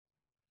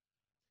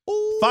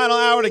Final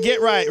hour to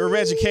get right. We're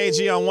Reggie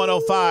KG on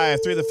 105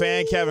 through the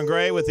fan. Kevin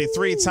Gray with the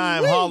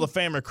three-time Hall of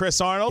Famer Chris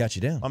Arnold. Got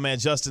you down. My man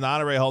Justin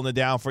Honore holding it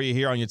down for you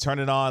here on your Turn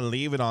It On,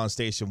 Leave It On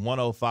station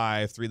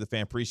 105 through the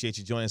fan. Appreciate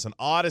you joining us on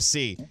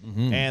Odyssey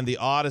and the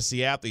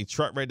Odyssey app, the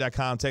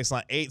truckready.com text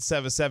line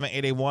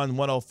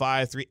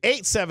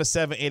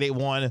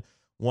 877-881-1053,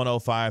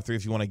 877-881-1053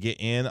 if you want to get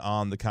in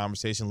on the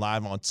conversation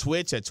live on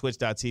Twitch at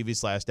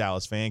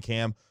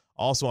twitch.tv/DallasFanCam.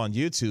 Also on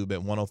YouTube at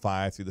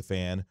 105 through the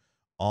fan.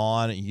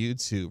 On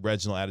YouTube.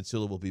 Reginald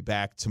Atatula will be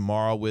back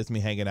tomorrow with me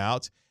hanging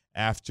out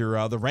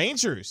after the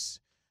Rangers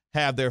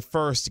have their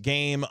first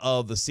game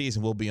of the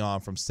season. We'll be on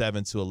from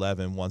 7 to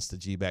 11 once the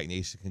G-Back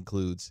Nation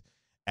concludes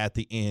at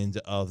the end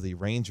of the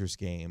Rangers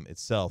game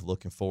itself.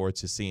 Looking forward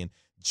to seeing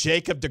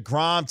Jacob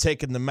deGrom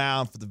taking the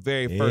mound for the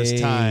very first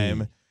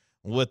time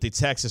with the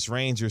Texas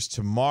Rangers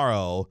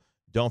tomorrow.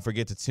 Don't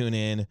forget to tune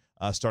in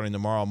starting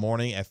tomorrow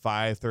morning at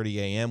 5:30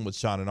 a.m. with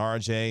Sean and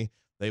RJ.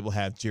 They will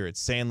have Jared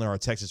Sandler, our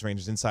Texas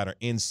Rangers insider,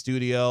 in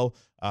studio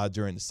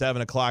during the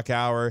 7 o'clock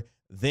hour.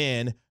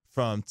 Then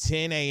from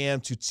 10 a.m.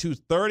 to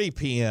 2:30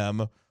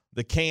 p.m.,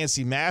 the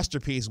KNC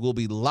Masterpiece will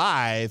be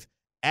live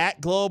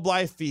at Globe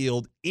Life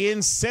Field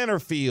in center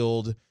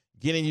field,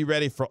 getting you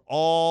ready for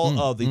all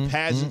of the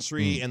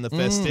pageantry and the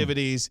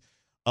festivities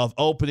of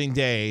opening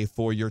day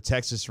for your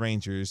Texas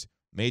Rangers.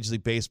 Major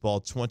League Baseball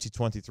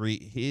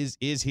 2023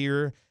 is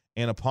here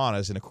and upon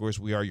us. And, of course,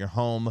 we are your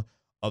home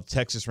of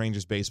Texas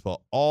Rangers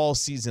baseball all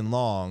season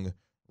long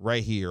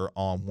right here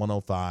on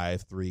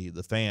 105.3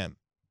 The Fan.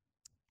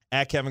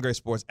 At Kevin Gray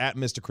Sports, at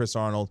Mr. Chris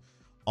Arnold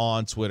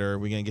on Twitter.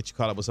 We're going to get you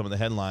caught up with some of the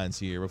headlines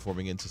here before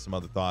we get into some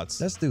other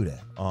thoughts. Let's do that.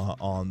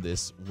 On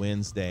this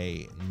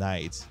Wednesday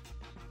night.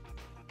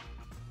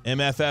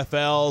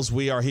 MFFLs,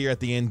 we are here at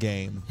the end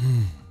game.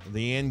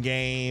 The end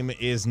game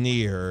is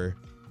near.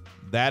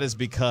 That is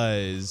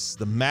because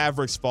the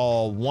Mavericks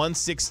fall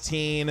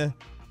 116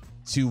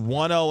 to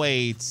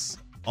 108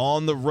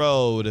 on the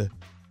road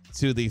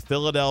to the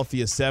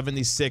Philadelphia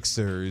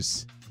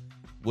 76ers,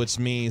 which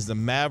means the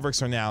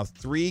Mavericks are now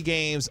 3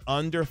 games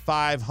under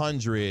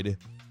 500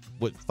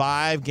 with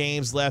 5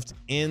 games left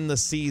in the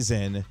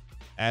season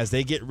as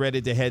they get ready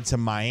to head to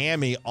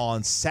Miami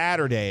on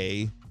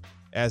Saturday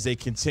as they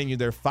continue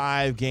their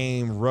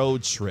 5-game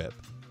road trip.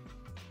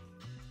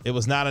 It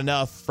was not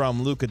enough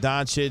from Luka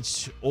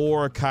Doncic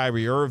or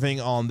Kyrie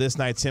Irving on this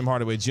night. Tim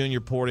Hardaway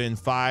Jr. poured in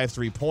 5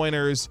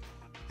 3-pointers,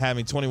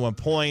 having 21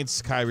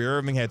 points. Kyrie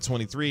Irving had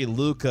 23.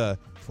 Luka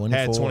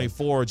had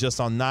 24, just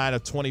on 9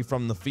 of 20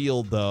 from the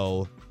field,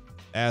 though,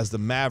 as the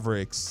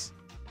Mavericks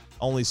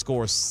only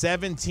score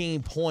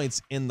 17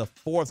 points in the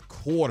fourth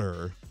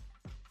quarter.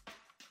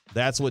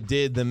 That's what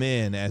did them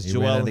in. As they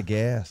Joel ran out of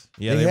gas.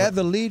 Yeah, they had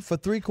the lead for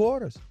 3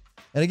 quarters.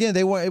 And again,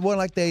 it wasn't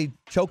like they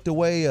choked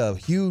away a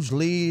huge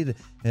lead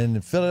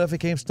and Philadelphia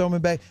came storming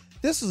back.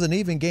 This was an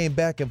even game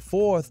back and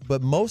forth,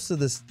 but most of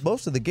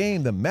the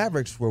game, the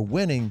Mavericks were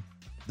winning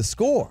the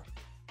score.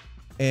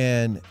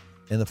 And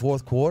in the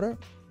fourth quarter,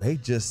 they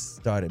just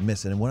started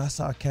missing. And when I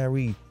saw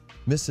Kyrie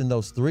missing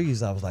those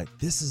threes, I was like,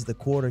 this is the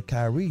quarter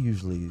Kyrie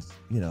usually is,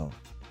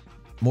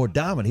 more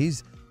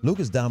dominant.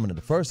 Luka's dominant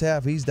the first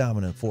half. He's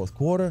dominant in the fourth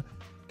quarter.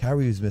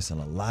 Kyrie was missing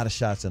a lot of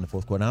shots in the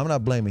fourth quarter. Now, I'm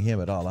not blaming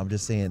him at all. I'm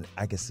just saying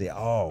I could say,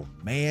 oh,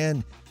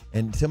 man.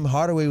 And Tim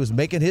Hardaway was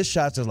making his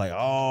shots. I was like,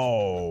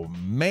 oh,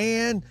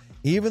 man.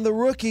 Even the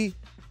rookie,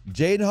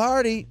 Jaden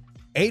Hardy,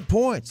 8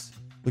 points.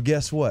 But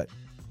guess what?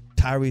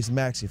 Tyrese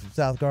Maxey from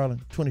South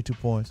Garland, 22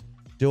 points.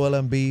 Joel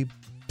Embiid,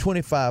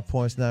 25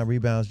 points, 9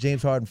 rebounds.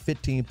 James Harden,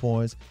 15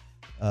 points.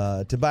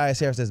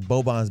 Tobias Harris, that's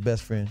Boban's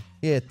best friend.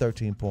 He had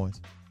 13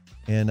 points.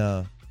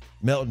 And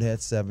Melton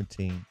had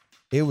 17.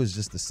 It was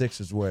just the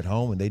Sixers were at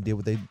home, and they did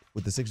what they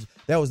with the Sixers.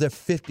 That was their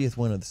 50th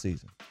win of the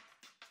season.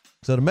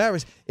 So the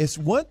Mavericks, it's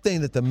one thing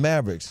that the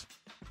Mavericks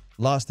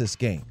lost this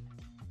game.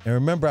 And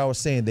remember, I was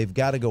saying they've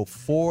got to go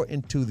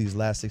 4-2 these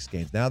last 6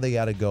 games. Now they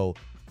got to go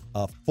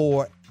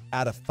 4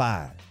 out of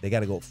 5. They got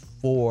to go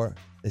 4.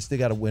 They still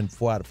got to win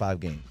 4 out of 5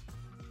 games.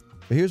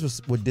 But here's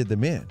what did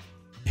them in.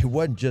 It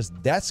wasn't just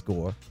that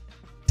score.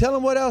 Tell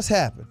them what else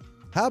happened.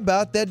 How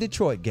about that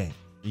Detroit game?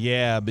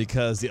 Yeah,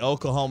 because the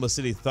Oklahoma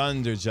City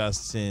Thunder,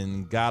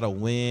 Justin, got a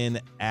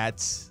win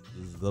at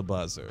the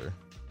buzzer.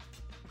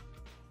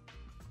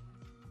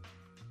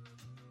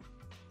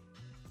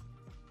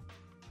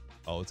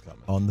 Oh, it's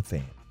coming. On the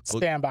fan.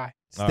 Stand by.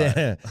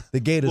 Right. The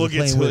Gators We'll are get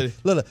playing to with it.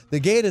 Look,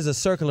 the Gators are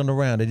circling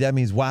around. That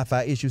means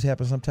Wi-Fi issues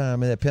happen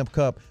sometime in that Pimp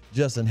Cup.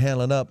 Justin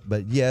handling up.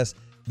 But, yes,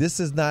 this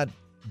has not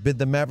been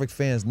the Maverick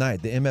fans'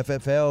 night. The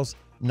MFFLs,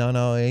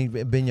 no, it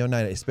ain't been your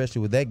night,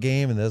 especially with that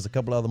game. And there's a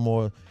couple other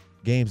more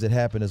games that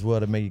happened as well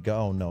to make you go,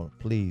 oh, no,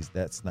 please,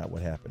 that's not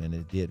what happened.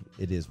 And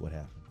it is what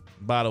happened.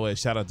 By the way,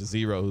 shout out to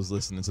Zero, who's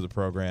listening to the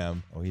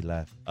program. Oh, he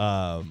laughed.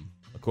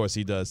 Of course,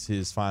 he does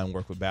his fine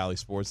work with Bally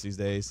Sports these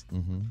days.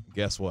 Mm-hmm.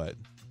 Guess what?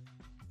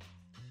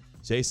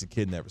 Jason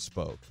Kidd never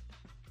spoke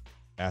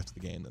after the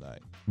game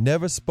tonight.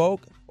 Never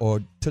spoke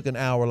or took an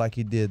hour like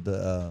he did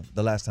the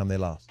last time they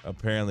lost?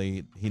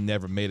 Apparently, he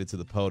never made it to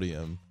the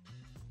podium.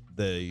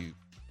 The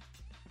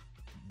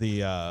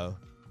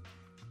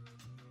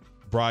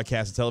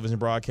broadcast, a television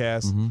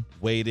broadcast,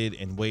 waited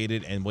and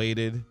waited and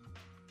waited.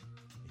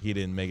 He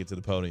didn't make it to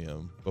the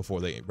podium before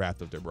they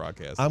wrapped up their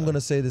broadcast. I'm going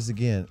to say this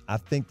again. I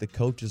think the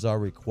coaches are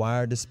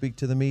required to speak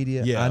to the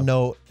media. Yeah. I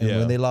know, and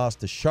when they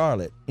lost to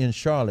Charlotte,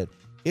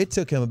 it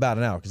took him about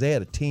an hour because they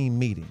had a team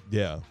meeting.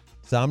 Yeah.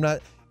 So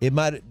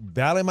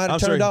Valley might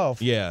have turned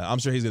off. Yeah, I'm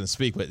sure he's going to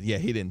speak, but yeah,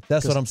 he didn't.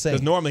 That's what I'm saying.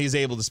 Because normally he's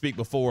able to speak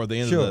before the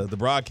end of the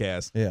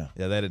broadcast. Yeah.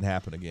 Yeah, that didn't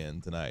happen again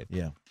tonight.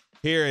 Yeah.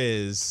 Here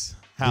is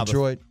how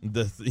Detroit.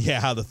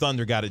 how the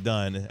Thunder got it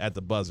done at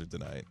the buzzer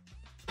tonight.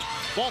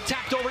 Ball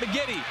tapped over to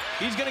Giddey.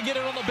 He's going to get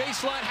it on the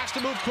baseline. Has to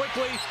move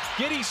quickly.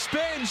 Giddey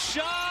spins.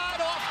 Shot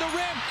off the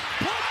rim.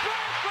 Put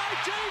back by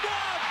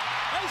J-Dub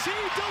as he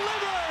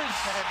delivers.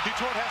 And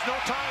Detroit has no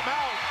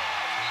timeout.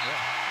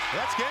 Yeah.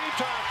 That's game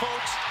time,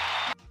 folks.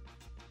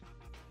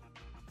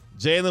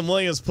 Jalen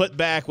Williams put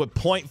back with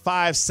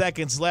 0.5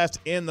 seconds left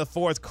in the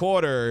fourth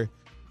quarter.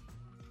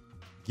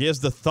 Gives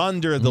the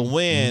Thunder the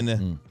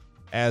win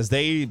as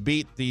they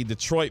beat the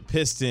Detroit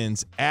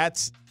Pistons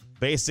at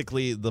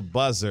basically the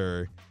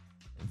buzzer.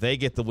 They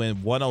get the win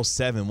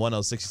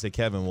 107-106. You say,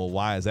 Kevin, well,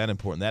 why is that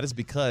important? That is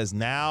because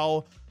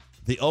now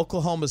the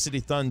Oklahoma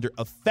City Thunder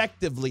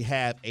effectively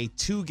have a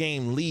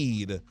 2-game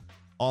lead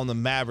on the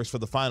Mavericks for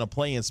the final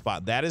play-in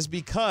spot. That is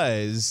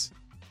because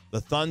the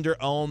Thunder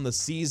own the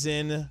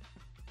season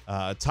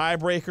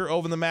tiebreaker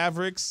over the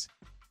Mavericks,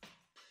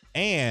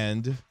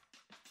 and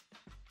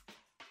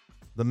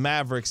the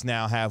Mavericks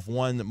now have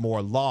one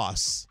more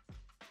loss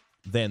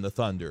than the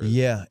Thunder.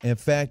 Yeah. In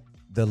fact,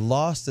 the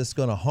loss that's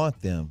going to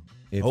haunt them.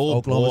 If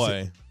Oklahoma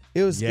City,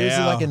 it was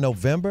like in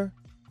November.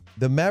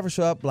 The Mavericks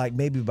were up like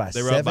maybe by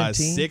 17. They were up by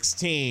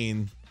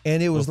 16.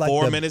 And it was like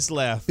 4 minutes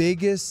left.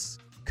 Biggest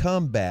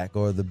comeback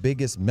or the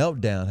biggest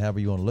meltdown, however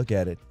you want to look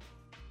at it,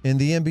 in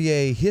the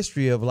NBA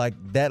history of like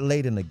that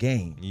late in the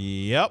game.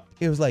 Yep.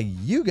 It was like,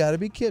 you got to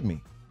be kidding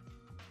me.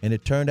 And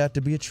it turned out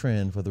to be a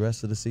trend for the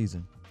rest of the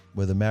season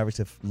where the Mavericks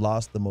have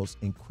lost the most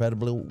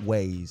incredible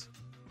ways.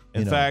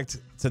 In fact,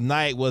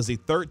 tonight was the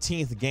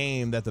 13th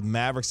game that the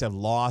Mavericks have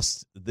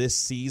lost this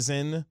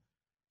season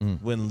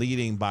when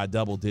leading by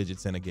double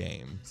digits in a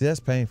game. See, that's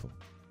painful.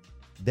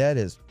 That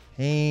is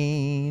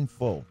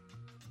painful.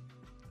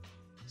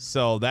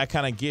 So that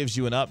kind of gives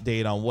you an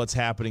update on what's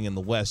happening in the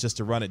West. Just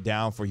to run it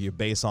down for you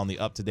based on the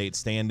up-to-date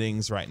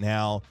standings right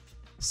now.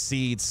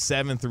 Seeds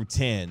 7 through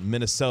 10,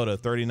 Minnesota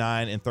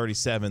 39 and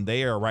 37.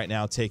 They are right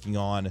now taking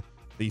on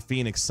the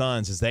Phoenix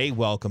Suns as they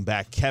welcome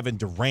back Kevin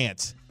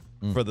Durant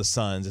for the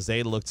Suns as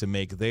they look to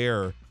make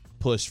their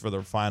push for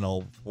the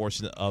final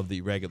portion of the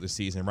regular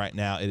season. Right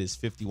now, it is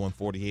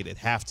 51-48 at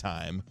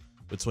halftime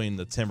between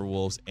the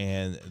Timberwolves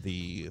and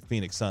the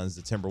Phoenix Suns.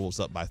 The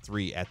Timberwolves up by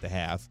 3 at the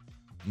half.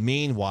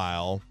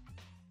 Meanwhile,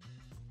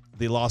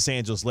 the Los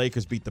Angeles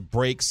Lakers beat the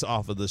brakes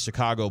off of the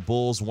Chicago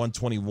Bulls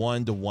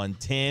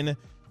 121-110.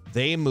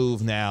 They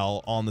move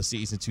now on the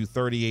season to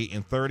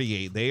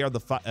 38-38. They are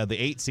the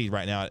 8 seed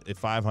right now at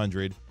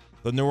 500.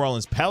 The New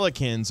Orleans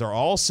Pelicans are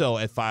also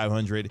at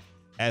 500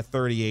 at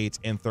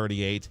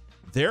 38-38.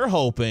 They're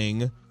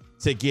hoping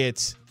to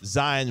get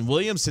Zion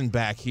Williamson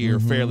back here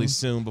fairly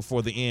soon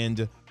before the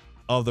end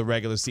of the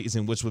regular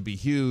season, which would be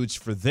huge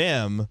for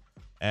them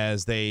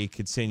as they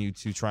continue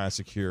to try and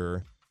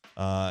secure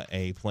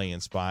a play-in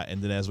spot.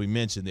 And then, as we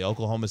mentioned, the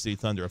Oklahoma City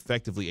Thunder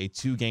effectively a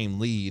 2-game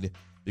lead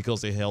because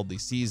they held the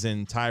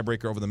season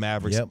tiebreaker over the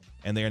Mavericks,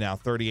 and they are now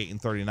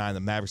 38-39. The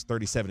Mavericks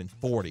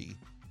 37-40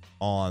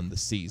 on the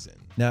season.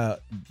 Now,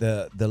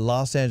 the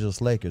Los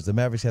Angeles Lakers, the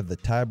Mavericks have the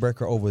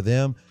tiebreaker over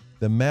them.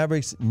 The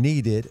Mavericks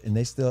needed, and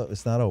it's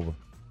not over.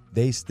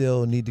 They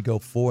still need to go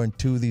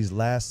 4-2 these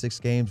last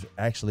 6 games.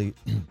 Actually,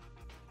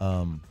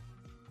 4-1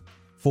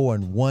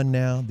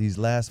 now, these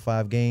last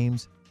 5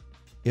 games.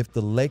 If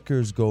the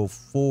Lakers go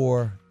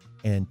 4-2,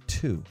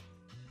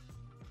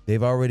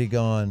 they've already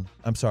gone.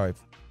 I'm sorry,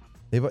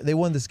 they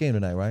won this game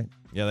tonight, right?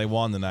 Yeah, they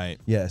won tonight.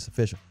 Yeah, it's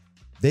official.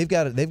 They've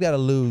got to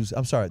lose.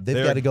 I'm sorry,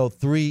 they've got to go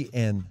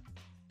 3-3.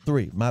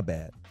 My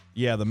bad.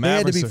 Yeah, the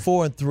Mavericks. They had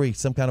to be 4-3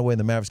 some kind of way, and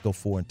the Mavericks go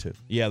 4-2.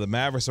 Yeah, the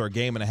Mavericks are a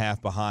game and a half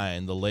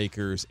behind the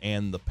Lakers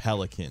and the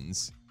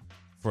Pelicans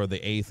for the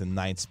 8th and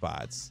 9th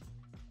spots.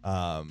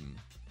 And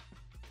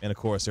of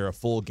course, they're a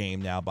full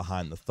game now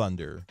behind the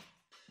Thunder.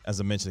 As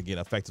I mentioned again,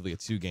 effectively a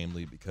 2-game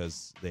lead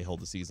because they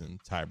hold the season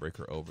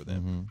tiebreaker over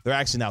them. They're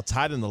actually now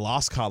tied in the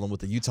loss column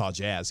with the Utah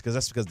Jazz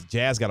because the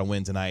Jazz got a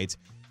win tonight.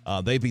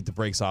 They beat the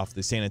brakes off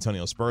the San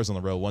Antonio Spurs on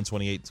the road,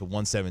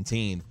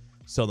 128-117.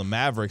 So the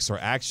Mavericks are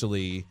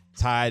actually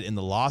tied in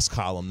the loss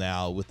column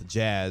now with the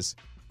Jazz.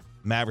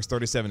 Mavericks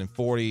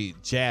 37-40,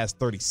 Jazz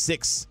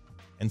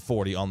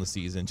 36-40 on the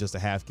season, just a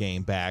half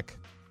game back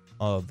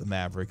of the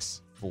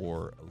Mavericks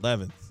for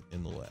 11th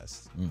in the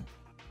West.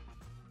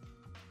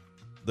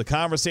 The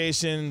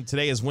conversation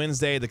today is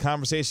Wednesday. The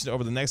conversation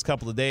over the next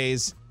couple of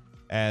days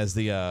as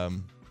the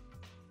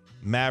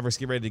Mavericks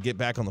get ready to get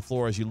back on the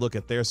floor as you look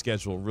at their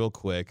schedule real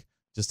quick,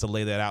 just to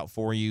lay that out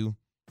for you.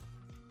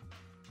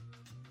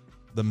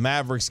 The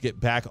Mavericks get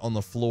back on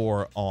the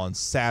floor on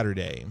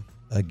Saturday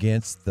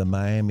against the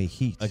Miami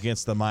Heat.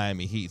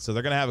 So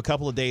they're going to have a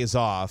couple of days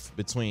off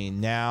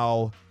between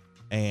now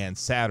and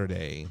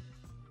Saturday.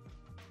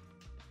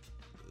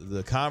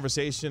 The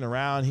conversation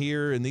around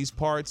here in these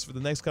parts for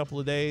the next couple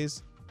of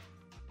days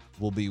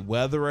will be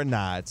whether or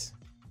not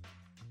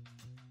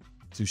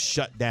to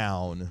shut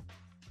down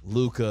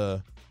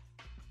Luka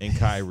and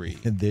Kyrie.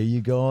 And there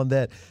you go on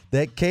that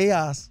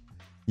chaos.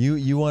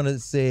 You want to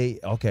say,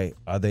 okay,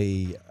 are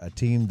they a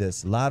team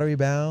that's lottery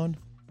bound,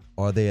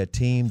 or are they a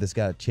team that's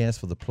got a chance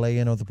for the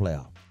play-in or the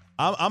playoff?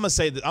 I'm gonna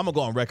say that I'm gonna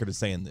go on record as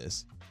saying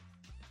this.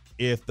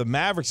 If the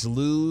Mavericks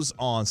lose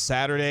on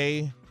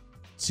Saturday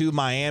to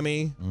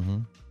Miami,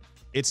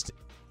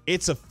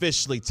 it's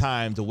officially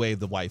time to wave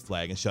the white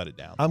flag and shut it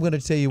down. I'm going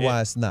to tell you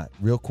why it's not,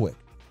 real quick.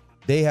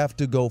 They have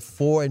to go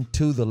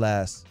 4-2 the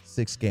last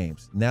 6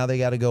 games. Now they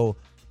got to go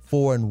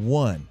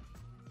 4-1.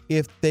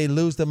 If they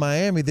lose to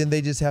Miami, then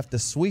they just have to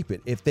sweep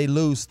it. If they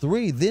lose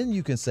 3, then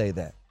you can say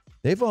that.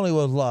 They've only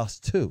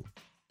lost 2.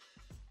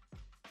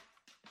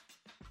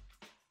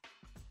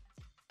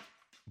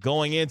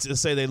 Going into,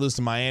 say they lose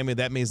to Miami,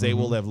 that means they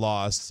will have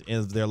lost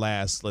in their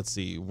last,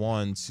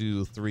 1,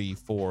 2, 3,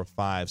 4,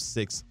 5,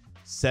 6,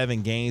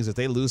 7 games. If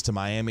they lose to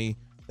Miami,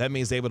 that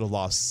means they would have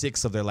lost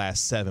 6 of their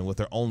last 7, with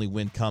their only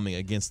win coming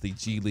against the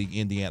G League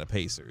Indiana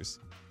Pacers.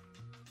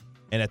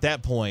 And at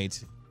that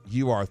point,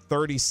 you are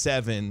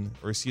 37,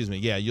 or excuse me,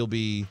 you'll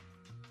be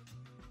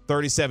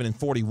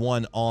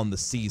 37-41 on the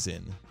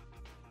season,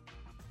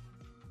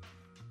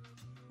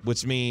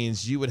 which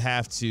means you would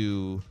have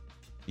to,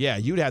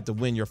 you'd have to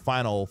win your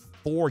final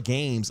 4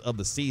 games of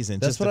the season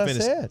That's just what to I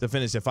finish said. to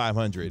finish at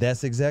 500.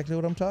 That's exactly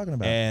what I'm talking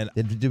about. And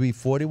to be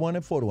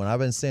 41-41. I've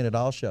been saying it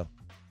all show.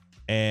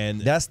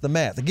 And that's the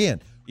math.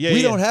 Again,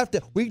 we don't have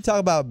to. We can talk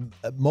about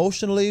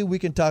emotionally. We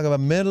can talk about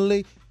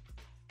mentally.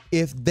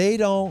 If they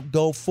don't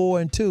go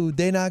 4-2,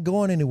 they're not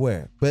going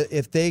anywhere. But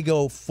if they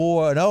go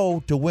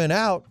 4-0 to win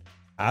out,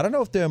 I don't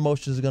know if their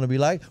emotions are going to be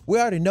like. We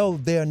already know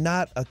they're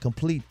not a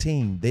complete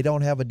team. They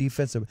don't have a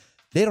defensive.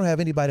 They don't have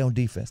anybody on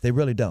defense. They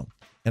really don't.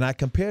 And I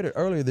compared it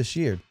earlier this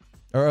show,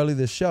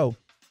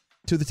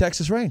 to the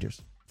Texas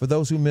Rangers. For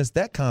those who missed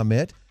that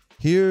comment,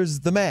 here's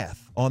the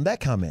math on that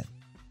comment.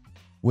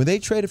 When they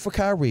traded for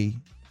Kyrie,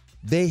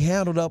 they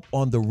handled up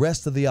on the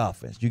rest of the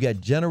offense. You got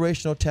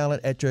generational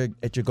talent at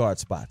your guard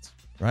spots,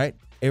 right?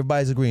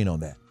 Everybody's agreeing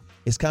on that.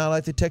 It's kind of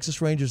like the Texas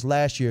Rangers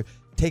last year,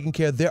 taking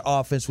care of their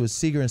offense with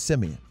Seager and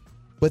Simeon.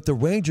 But the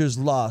Rangers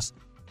lost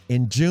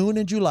in June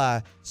and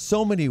July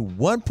so many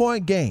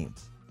one-point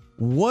games.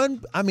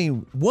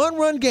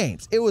 One-run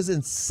games. It was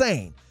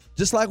insane.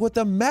 Just like what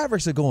the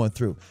Mavericks are going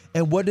through.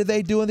 And what did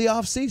they do in the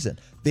offseason?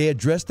 They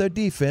addressed their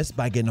defense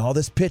by getting all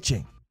this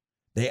pitching.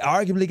 They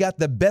arguably got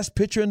the best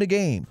pitcher in the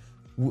game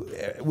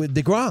with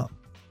DeGrom.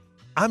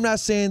 I'm not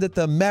saying that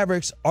the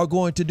Mavericks are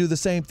going to do the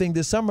same thing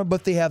this summer,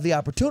 but they have the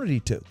opportunity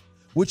to,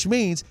 which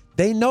means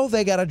they know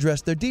they got to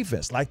address their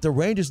defense. Like the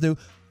Rangers knew,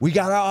 we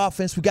got our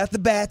offense, we got the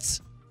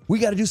bats, we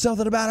got to do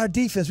something about our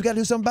defense, we got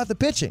to do something about the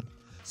pitching.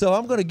 So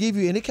I'm going to give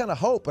you any kind of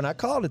hope, and I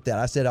called it that.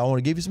 I said I want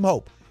to give you some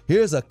hope.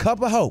 Here's a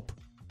cup of hope.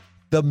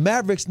 The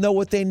Mavericks know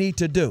what they need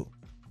to do.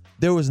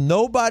 There was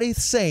nobody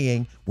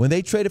saying when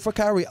they traded for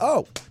Kyrie,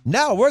 oh,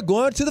 now we're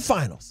going to the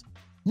finals.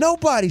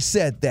 Nobody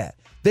said that.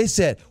 They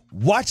said,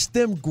 watch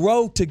them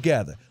grow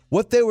together.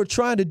 What they were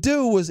trying to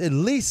do was at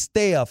least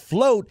stay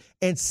afloat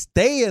and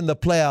stay in the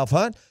playoff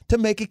hunt to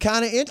make it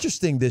kind of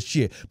interesting this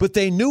year. But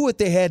they knew what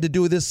they had to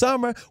do this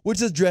summer, which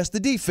is address the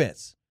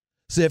defense.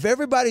 So if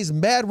everybody's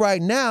mad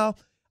right now,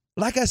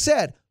 like I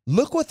said,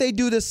 look what they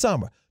do this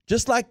summer.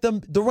 Just like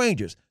the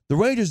Rangers. The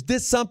Rangers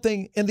did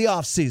something in the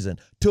offseason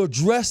to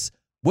address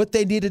what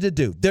they needed to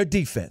do, their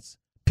defense,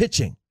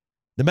 pitching.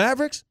 The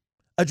Mavericks,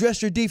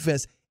 address your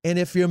defense. And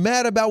if you're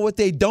mad about what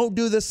they don't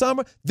do this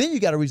summer, then you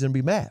got a reason to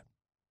be mad.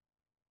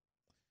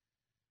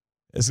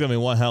 It's going to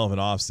be one hell of an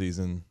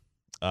offseason.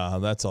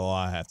 That's all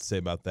I have to say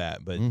about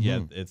that. But,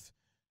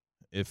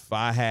 if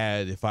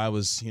I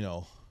was,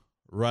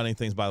 running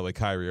things, by the way,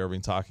 Kyrie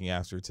Irving talking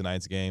after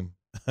tonight's game,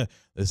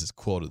 this is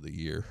quote of the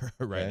year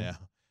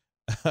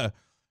now.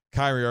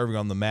 Kyrie Irving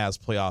on the Mavs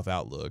playoff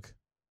outlook.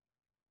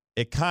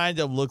 It kind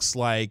of looks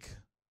like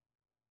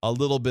a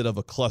little bit of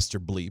a cluster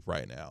bleep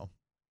right now.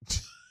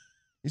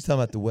 He's talking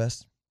about the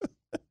West.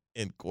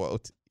 End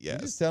quote.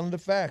 Yes. He's just telling the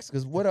facts.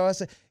 Because what do I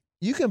say?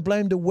 You can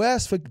blame the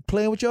West for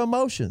playing with your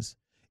emotions.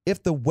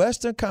 If the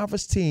Western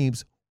Conference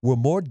teams were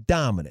more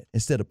dominant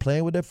instead of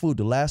playing with their food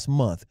the last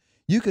month,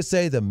 you could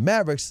say the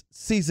Mavericks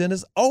season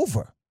is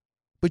over.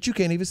 But you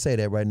can't even say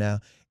that right now.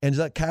 And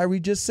like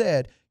Kyrie just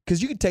said,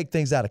 because you can take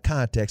things out of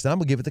context, and I'm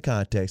going to give it the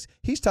context.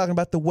 He's talking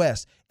about the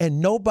West. And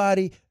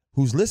nobody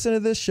who's listening to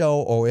this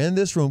show or in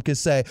this room can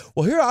say,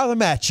 well, here are the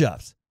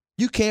matchups.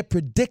 You can't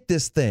predict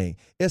this thing.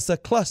 It's a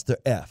cluster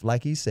F,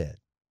 like he said.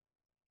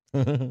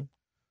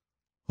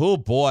 Oh,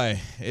 boy.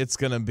 It's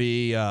going to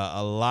be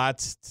a lot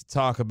to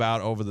talk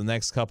about over the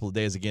next couple of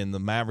days. Again, the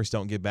Mavericks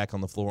don't get back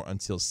on the floor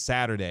until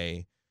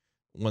Saturday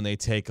when they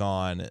take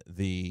on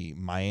the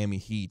Miami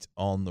Heat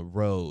on the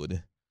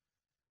road.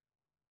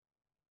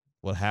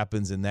 What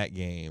happens in that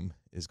game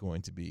is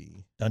going to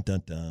be. Dun,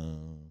 dun,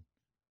 dun.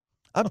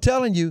 I'm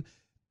telling you,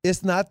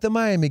 it's not the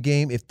Miami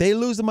game. If they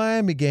lose the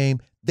Miami game,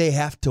 they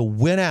have to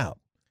win out.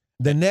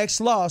 The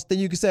next loss, then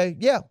you can say,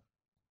 yeah.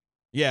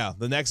 Yeah,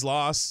 the next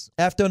loss.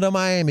 After the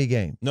Miami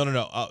game. No.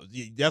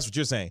 That's what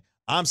you're saying.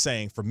 I'm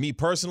saying for me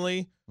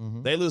personally,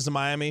 they lose to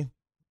Miami,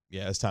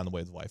 yeah, it's time to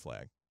wave the white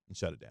flag and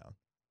shut it down.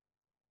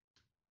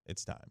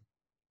 It's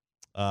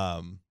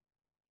time.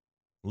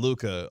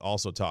 Luka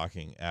also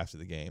talking after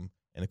the game.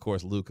 And, of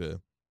course,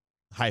 Luka,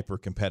 hyper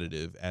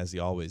competitive as he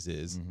always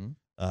is,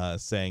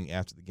 saying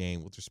after the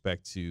game with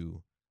respect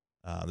to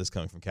this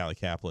coming from Callie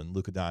Kaplan,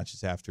 Luka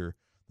Doncic after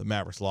the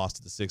Mavericks lost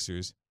to the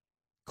Sixers,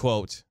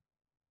 quote,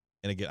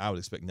 and again, I would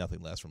expect nothing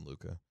less from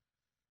Luka,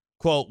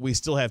 quote, "We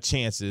still have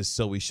chances,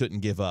 so we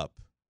shouldn't give up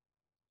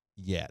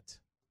yet,"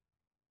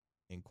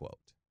 end quote.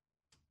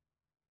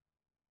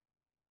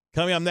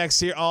 Coming up next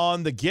here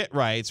on the Get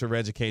Rights for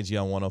Reggie KG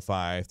on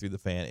 105 through the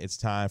Fan, it's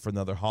time for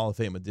another Hall of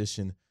Fame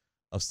edition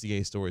of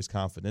CA Stories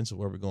Confidential.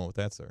 Where are we going with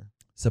that, sir?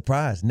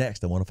 Surprise,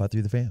 next on 105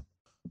 through the Fan.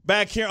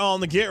 Back here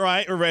on the Get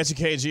Right with Reggie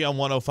KG on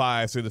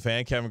 105 through the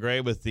Fan. Kevin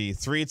Gray with the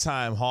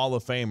three-time Hall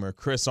of Famer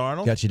Chris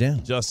Arnold. Got you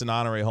down. Justin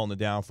Honore holding it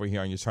down for you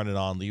here on your Turn It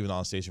On, Leave It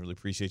On station. Really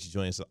appreciate you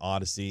joining us on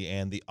Odyssey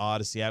and the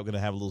Odyssey app. We're going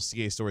to have a little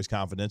CA Stories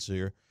Confidential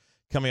here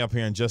coming up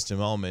here in just a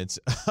moment.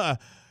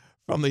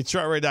 From the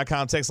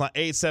DetroitRadio.com text line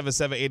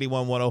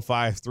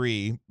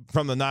 877-881-1053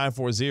 from the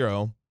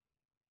 940.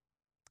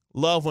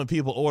 Love when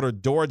people order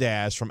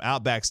DoorDash from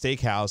Outback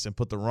Steakhouse and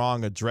put the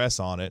wrong address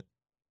on it.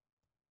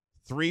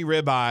 3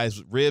 ribeyes,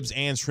 ribs,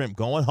 and shrimp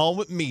going home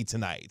with me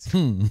tonight.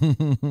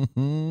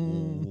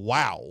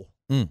 Wow.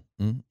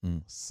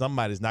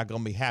 Somebody's not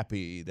going to be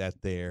happy that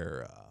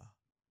their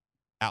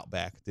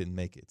Outback didn't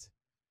make it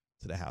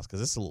to the house because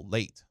it's a little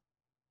late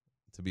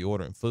to be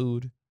ordering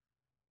food,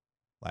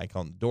 like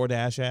on the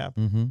DoorDash app,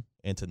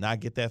 and to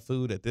not get that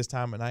food at this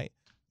time of night.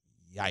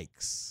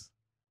 Yikes.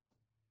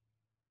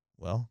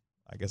 Well,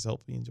 I guess I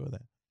hope you enjoy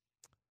that.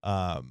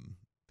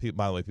 People,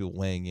 by the way, people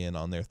weighing in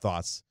on their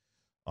thoughts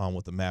on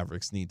what the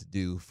Mavericks need to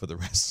do for the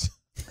rest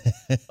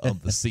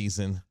of the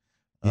season.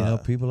 You know,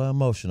 people are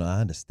emotional. I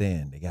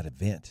understand. They got to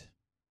vent.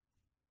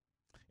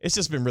 It's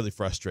just been really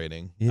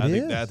frustrating. I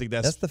think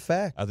that's the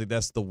fact. I think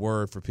that's the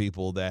word for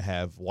people that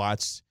have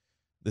watched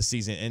the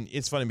season. And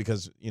it's funny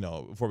because, you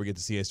know, before we get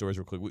to CA Stories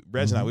real quick,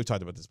 Reg and I, we've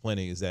talked about this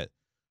plenty, is that,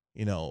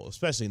 you know,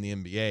 especially in the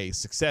NBA,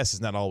 success is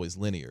not always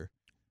linear.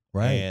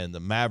 Right. And the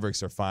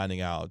Mavericks are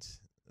finding out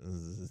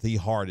the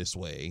hardest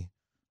way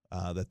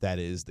that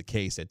is the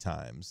case at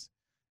times.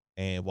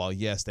 And while,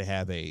 yes, they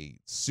have a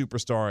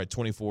superstar at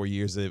 24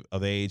 years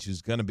of age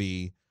who's going to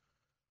be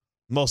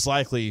most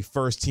likely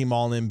first-team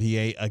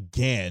All-NBA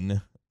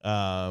again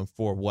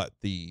for,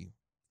 the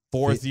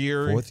fourth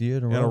year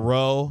in a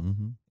row,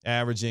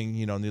 averaging,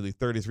 nearly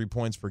 33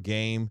 points per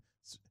game.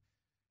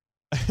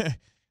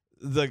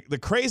 The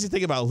crazy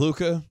thing about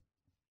Luka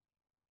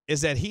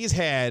is that he's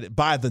had,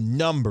 by the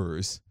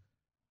numbers,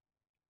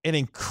 an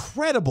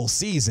incredible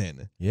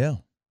season. Yeah.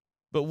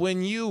 But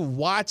when you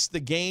watch the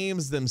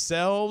games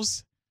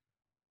themselves,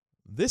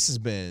 this has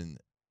been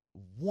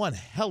one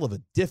hell of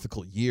a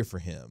difficult year for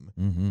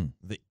him.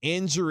 The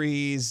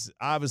injuries,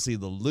 obviously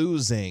the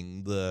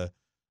losing, the,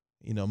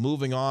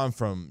 moving on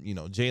from,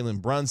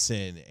 Jalen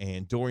Brunson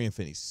and Dorian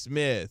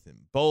Finney-Smith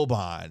and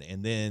Boban,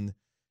 and then,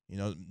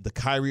 the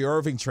Kyrie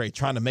Irving trade,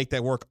 trying to make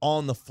that work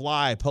on the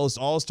fly post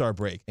All-Star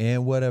break.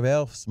 And whatever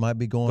else might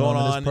be going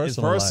on in his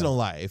personal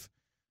life.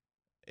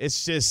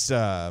 It's just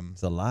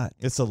it's a lot.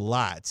 It's a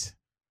lot.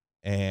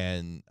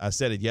 And I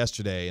said it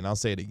yesterday, and I'll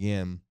say it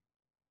again.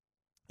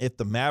 If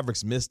the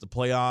Mavericks miss the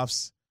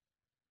playoffs,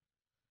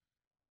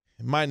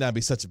 it might not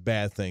be such a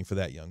bad thing for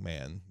that young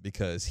man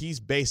because he's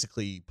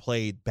basically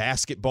played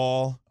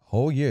basketball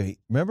whole year.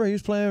 Remember, he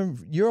was playing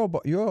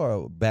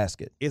Euro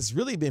basket. It's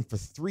really been for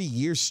 3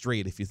 years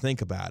straight, if you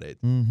think about it.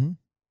 You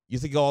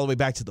think all the way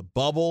back to the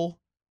bubble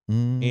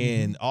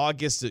in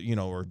August,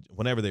 or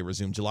whenever they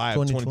resumed, July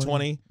of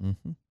 2020.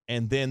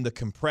 And then the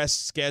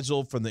compressed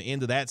schedule from the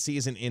end of that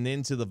season and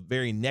into the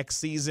very next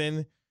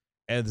season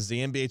as the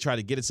NBA tried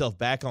to get itself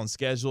back on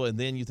schedule. And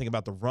then you think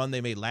about the run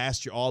they made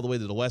last year all the way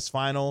to the West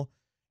Final,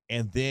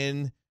 and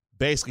then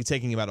basically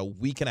taking about a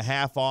week and a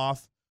half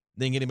off,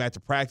 then getting back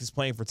to practice,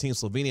 playing for Team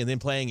Slovenia, and then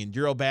playing in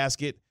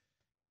Eurobasket,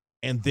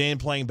 and then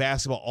playing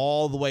basketball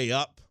all the way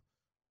up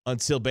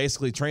until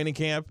basically training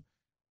camp,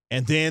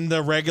 and then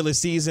the regular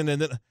season.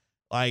 And then,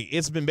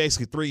 it's been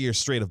basically 3 years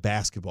straight of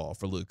basketball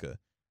for Luka.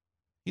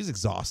 He's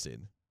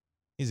exhausted.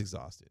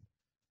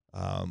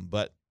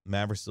 But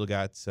Mavericks still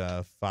got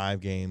 5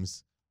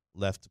 games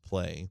left to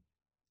play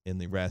in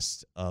the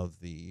rest of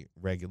the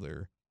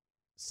regular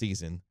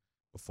season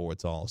before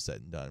it's all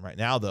said and done. Right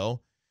now, though,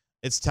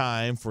 it's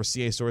time for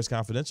CA Stories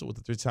Confidential with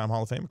the 3-time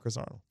Hall of Famer, Chris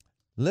Arnold.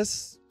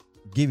 Let's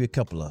give you a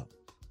couple of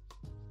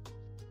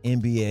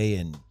NBA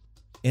and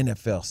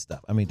NFL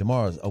stuff. I mean,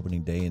 tomorrow's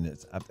opening day, and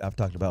I've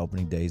talked about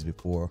opening days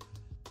before.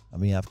 I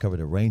mean, I've covered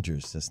the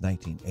Rangers since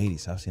 1980,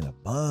 so I've seen a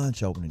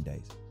bunch of opening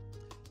days.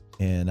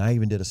 And I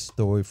even did a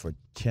story for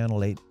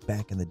Channel 8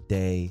 back in the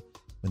day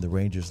when the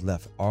Rangers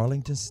left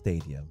Arlington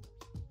Stadium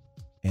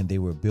and they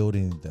were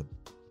building the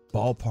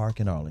ballpark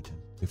in Arlington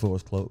before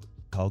it was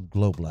called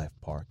Globe Life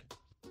Park.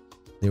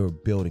 They were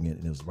building it,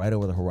 and it was right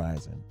over the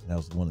horizon. And that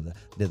was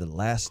they're the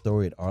last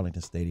story at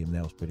Arlington Stadium. And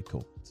that was pretty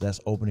cool. So that's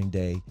opening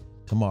day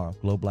tomorrow,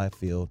 Globe Life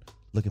Field,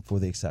 looking for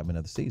the excitement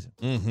of the season.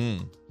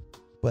 Mm-hmm.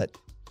 But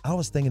I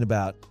was thinking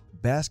about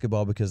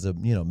basketball because the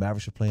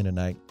Mavericks are playing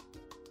tonight,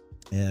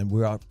 and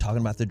we're all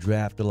talking about the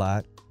draft a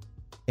lot.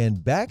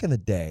 And back in the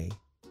day,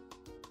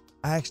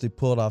 I actually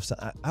pulled off some.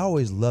 I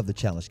always loved the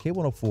challenge.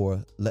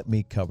 K104 let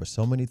me cover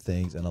so many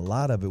things, and a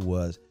lot of it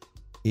was,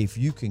 if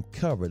you can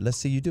cover it, let's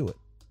see you do it.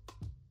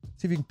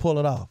 See if you can pull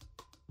it off.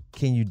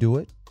 Can you do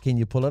it? Can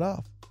you pull it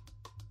off?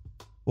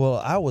 Well,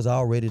 I was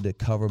all ready to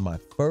cover my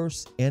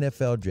first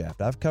NFL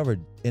draft. I've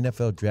covered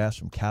NFL drafts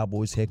from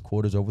Cowboys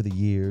headquarters over the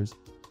years.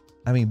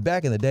 I mean,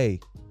 back in the day,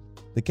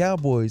 the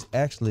Cowboys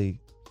actually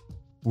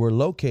were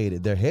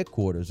located, their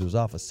headquarters was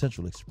off of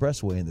Central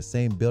Expressway in the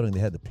same building they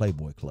had the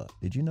Playboy Club.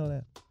 Did you know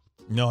that?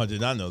 No, I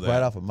did not know that.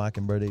 Right off of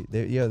Mockingbird.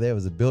 There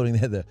was a building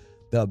that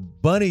the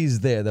bunnies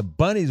there. The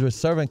bunnies were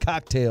serving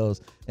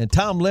cocktails, and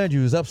Tom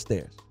Landry was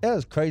upstairs. That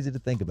was crazy to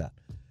think about.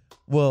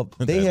 Well,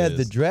 they had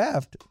the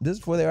draft. This is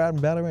before they were out in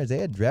Valley Range. They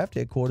had draft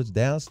headquarters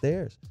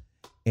downstairs,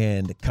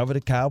 and to cover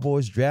the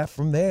Cowboys draft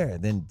from there,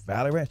 and then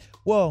Valley Range.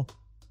 Well,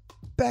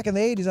 back in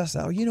the 80s, I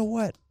said, you know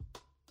what?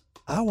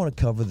 I want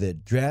to cover the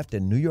draft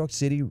in New York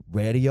City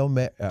Radio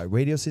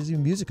City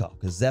Music Hall,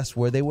 because that's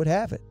where they would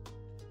have it.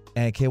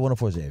 And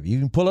K104 said, if you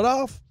can pull it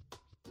off,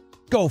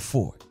 go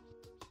for it.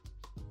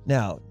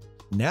 Now,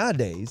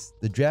 nowadays,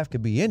 the draft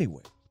could be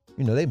anywhere.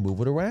 They move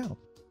it around.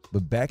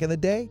 But back in the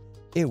day,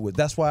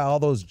 that's why all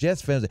those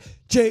Jets fans,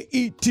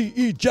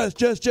 Jete,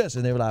 Jets,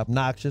 and they were like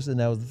obnoxious, and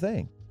that was the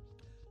thing.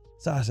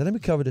 So I said, let me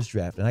cover this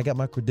draft. And I got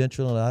my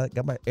credential, and I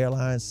got my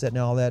airline set and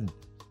all that. And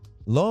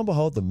lo and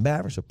behold, the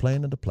Mavericks are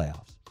playing in the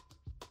playoffs.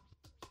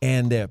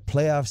 And their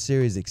playoff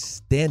series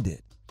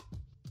extended.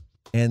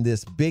 And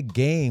this big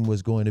game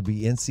was going to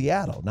be in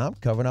Seattle. Now I'm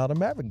covering all the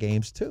Maverick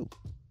games too.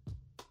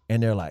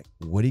 And they're like,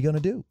 what are you going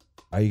to do?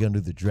 Are you going to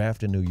do the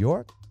draft in New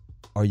York?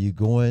 Are you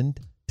going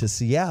to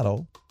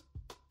Seattle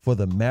for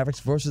the Mavericks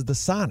versus the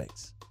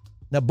Sonics?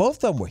 Now,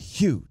 both of them were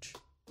huge.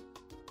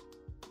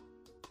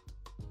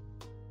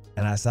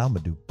 And I said, I'm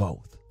going to do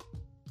both.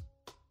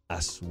 I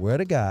swear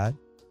to God,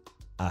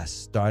 I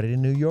started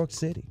in New York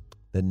City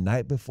the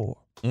night before.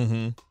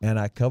 Mm-hmm. And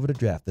I covered the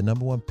draft. The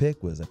number one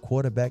pick was a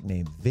quarterback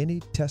named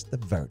Vinny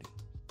Testaverde.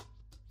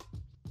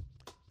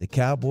 The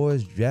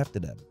Cowboys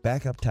drafted a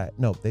backup tight.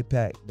 No, they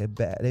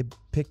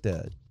picked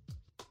a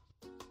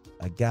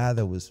guy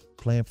that was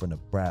playing for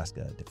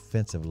Nebraska, a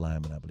defensive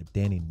lineman, I believe,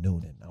 Danny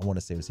Noonan. I want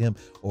to say it was him,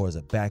 or as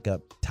a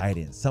backup tight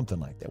end, something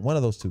like that. One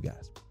of those two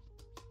guys.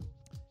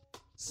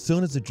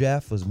 Soon as the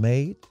draft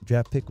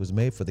pick was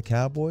made for the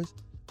Cowboys,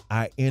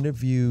 I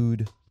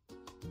interviewed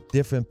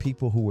different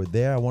people who were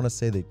there. I want to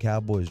say the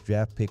Cowboys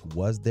draft pick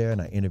was there,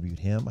 and I interviewed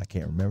him. I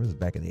can't remember. It was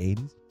back in the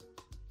 80s.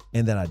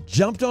 And then I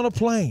jumped on a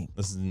plane.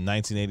 This is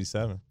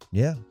 1987.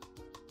 Yeah.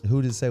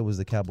 Who did it say was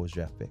the Cowboys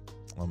draft pick?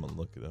 I'm going to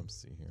look it up and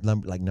see here.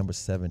 Like number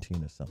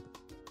 17 or something.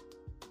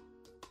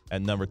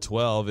 At number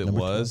 12, it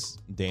was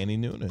Danny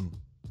Noonan.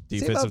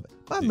 Defensive. See,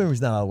 my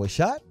memory's not all the way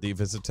shot.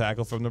 Defensive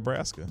tackle from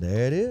Nebraska.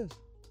 There it is.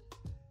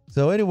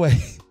 So anyway,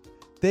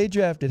 they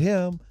drafted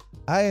him.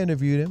 I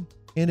interviewed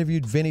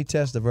Vinny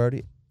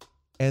Testaverde,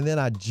 and then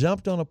I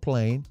jumped on a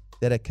plane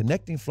that had a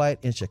connecting flight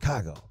in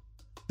Chicago.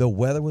 The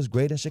weather was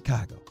great in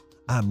Chicago.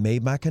 I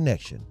made my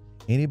connection.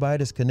 Anybody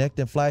that's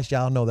connecting flights,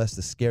 y'all know that's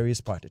the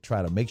scariest part, to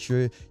try to make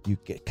sure you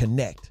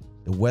connect.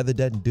 The weather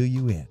doesn't do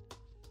you in.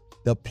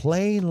 The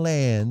plane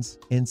lands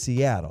in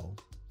Seattle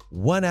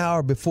 1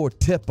 hour before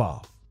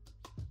tip-off.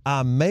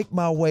 I make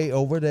my way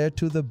over there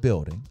to the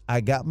building.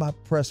 I got my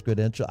press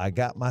credential. I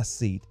got my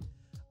seat.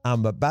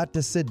 I'm about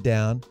to sit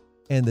down,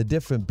 and the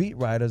different beat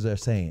writers are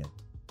saying,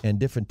 and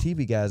different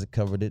TV guys that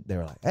covered it,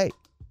 they're like, hey,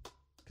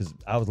 because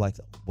I was like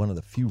one of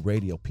the few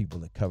radio people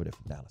that covered it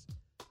from Dallas.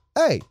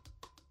 Hey,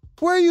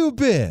 where you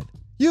been?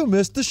 You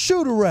missed the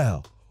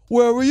shoot-around.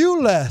 Where were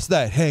you last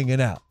night hanging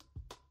out?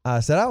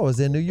 I said, I was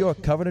in New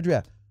York covering the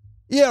draft.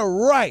 Yeah,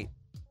 right.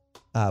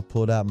 I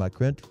pulled out my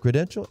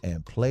credential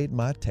and played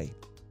my tape.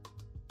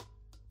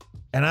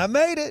 And I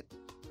made it.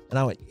 And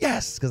I went,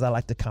 yes, because I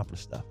like to accomplish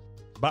stuff.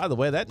 By the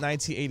way, that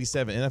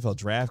 1987 NFL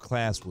draft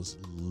class was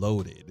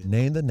loaded.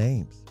 Name the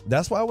names.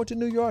 That's why I went to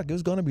New York. It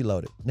was going to be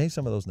loaded. Name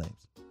some of those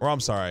names. Or I'm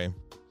sorry,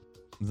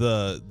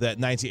 that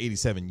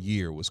 1987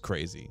 year was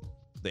crazy.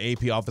 The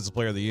AP Offensive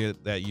Player of the Year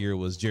that year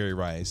was Jerry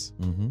Rice.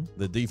 Mm-hmm.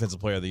 The Defensive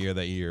Player of the Year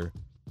that year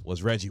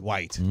was Reggie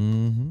White.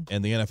 Mm-hmm.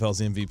 And the NFL's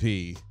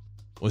MVP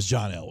was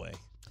John Elway.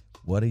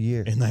 What a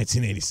year. In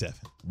 1987.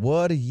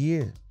 What a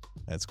year.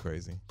 That's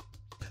crazy.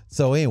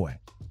 So anyway,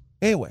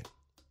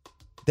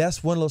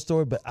 that's one little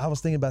story, but I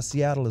was thinking about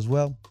Seattle as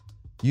well.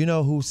 You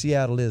know who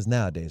Seattle is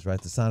nowadays,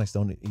 right? The Sonics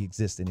don't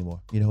exist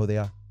anymore. You know who they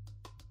are?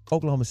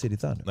 Oklahoma City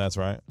Thunder. That's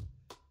right.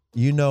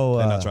 You know.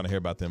 I'm not trying to hear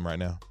about them right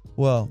now.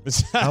 Well,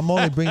 I'm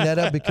only bringing that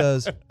up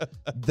because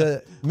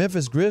the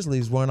Memphis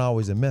Grizzlies weren't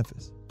always in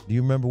Memphis. Do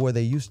you remember where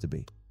they used to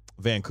be?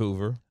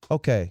 Vancouver.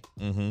 Okay.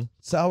 Mm-hmm.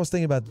 So I was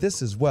thinking about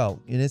this as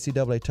well. An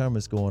NCAA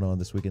tournament's going on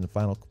this weekend. The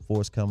Final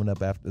Four is coming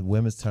up after the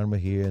women's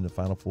tournament here, and the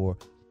Final Four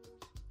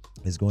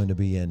is going to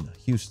be in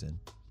Houston.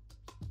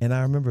 And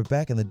I remember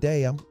back in the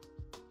day, I'm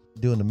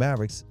doing the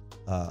Mavericks.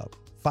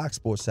 Fox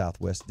Sports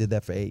Southwest did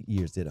that for 8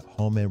 years, did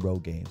home and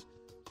road games.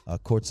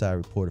 Courtside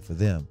reporter for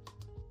them.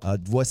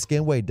 What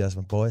Skinway does,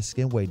 my boy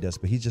Skinway does,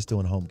 but he's just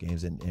doing home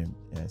games and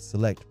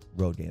select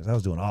road games. I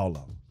was doing all of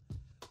them.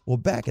 Well,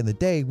 back in the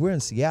day, we're in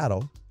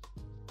Seattle,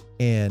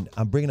 and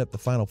I'm bringing up the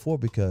Final Four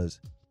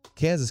because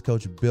Kansas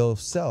coach Bill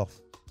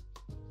Self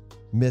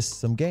missed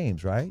some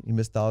games, right? He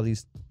missed all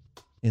these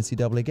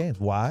NCAA games.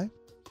 Why?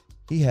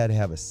 He had to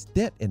have a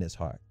stent in his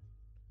heart.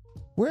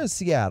 We're in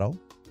Seattle,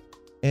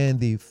 and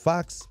the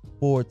Fox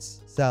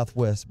Sports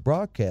Southwest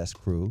broadcast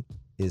crew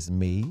is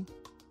me,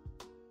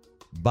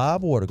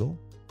 Bob Ortigal,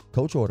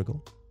 Coach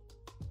Ortigal,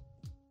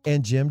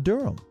 and Jim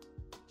Durham.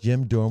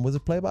 Jim Durham was a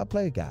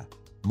play-by-play guy.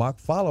 Mark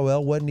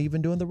Followell wasn't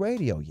even doing the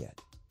radio yet.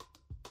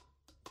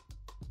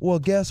 Well,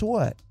 guess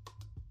what?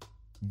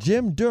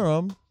 Jim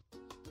Durham,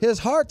 his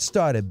heart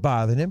started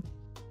bothering him.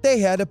 They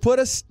had to put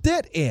a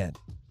stent in.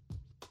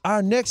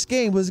 Our next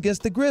game was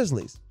against the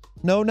Grizzlies.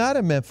 No, not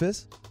in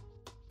Memphis,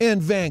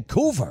 in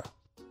Vancouver.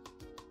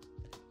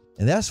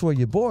 And that's where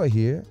your boy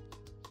here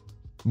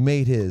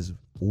made his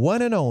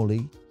one and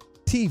only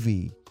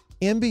TV,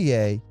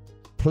 NBA,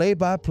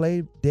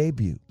 play-by-play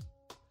debut.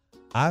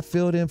 I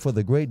filled in for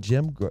the great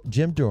Jim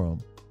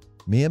Durham,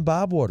 me and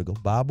Bob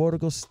Ortigal. Bob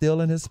Ortigal's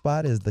still in his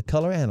spot as the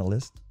color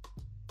analyst,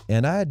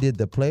 and I did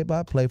the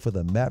play-by-play for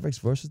the Mavericks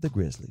versus the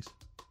Grizzlies.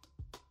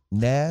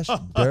 Nash,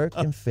 Dirk,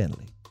 and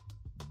Finley,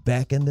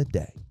 back in the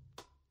day.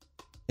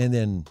 And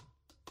then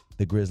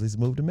the Grizzlies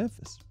moved to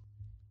Memphis,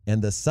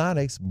 and the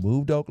Sonics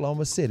moved to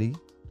Oklahoma City,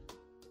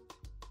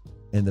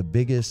 and the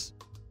biggest,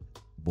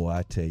 boy,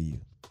 I tell you,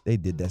 they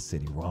did that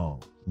city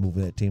wrong,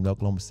 moving that team to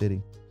Oklahoma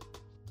City.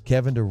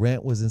 Kevin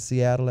Durant was in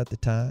Seattle at the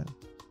time.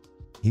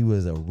 He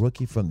was a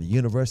rookie from the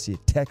University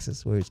of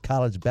Texas, where he's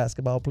college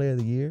basketball player of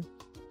the year.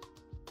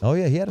 Oh,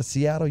 yeah, he had a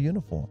Seattle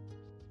uniform.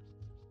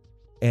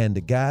 And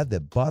the guy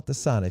that bought the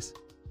Sonics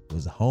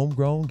was a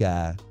homegrown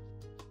guy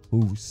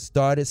who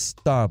started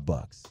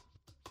Starbucks.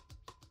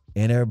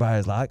 And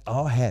everybody's like,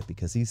 all happy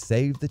because he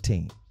saved the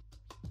team.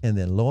 And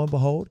then lo and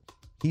behold,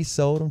 he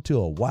sold them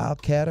to a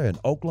Wildcatter in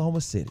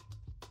Oklahoma City.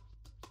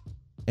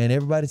 And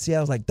everybody in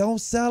Seattle was like, don't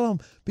sell him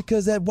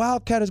because that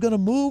Wildcatter is going to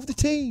move the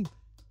team.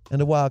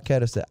 And the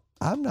Wildcatter said,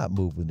 I'm not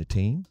moving the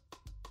team.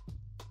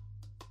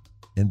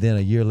 And then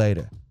a year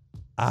later,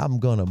 I'm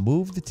going to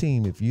move the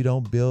team if you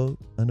don't build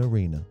an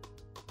arena.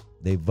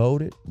 They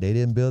voted. They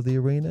didn't build the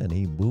arena, and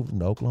he moved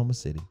to Oklahoma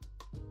City.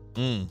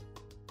 So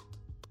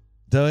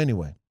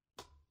anyway.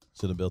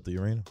 Should have built the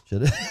arena.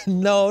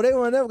 No, they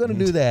were never going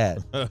to do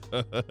that.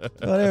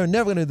 No, they were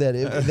never going to do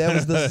that. That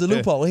was the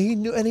loophole. He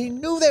knew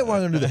they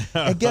weren't going to do that.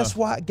 And guess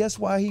why? Guess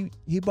why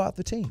he bought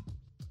the team?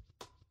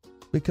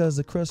 Because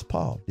of Chris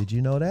Paul. Did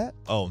you know that?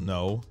 Oh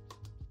no.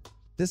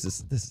 This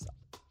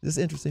is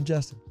interesting,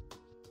 Justin.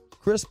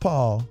 Chris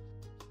Paul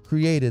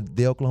created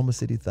the Oklahoma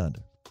City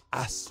Thunder.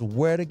 I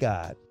swear to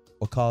God,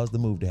 what caused the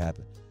move to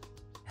happen?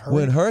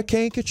 When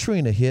Hurricane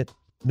Katrina hit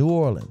New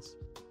Orleans.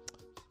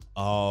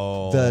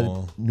 Oh.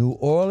 The New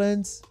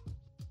Orleans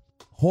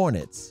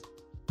Hornets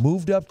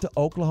moved up to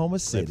Oklahoma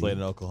City. They played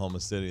in Oklahoma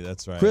City,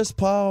 that's right. Chris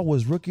Paul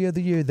was Rookie of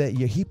the Year that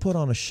year. He put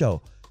on a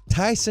show.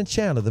 Tyson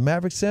Chandler, the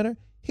Mavericks center,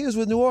 he was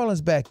with New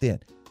Orleans back then.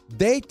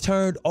 They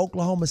turned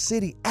Oklahoma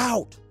City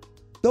out.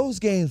 Those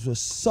games were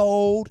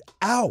sold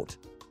out.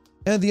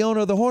 And the owner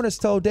of the Hornets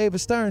told David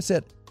Stern,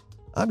 said,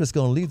 I'm just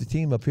going to leave the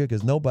team up here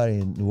because nobody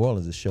in New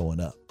Orleans is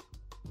showing up.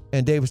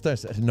 And David Stern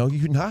said, no,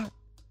 you're not.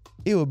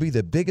 It will be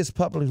the biggest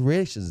public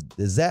relations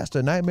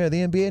disaster nightmare of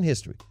the NBA in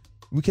history.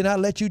 We cannot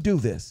let you do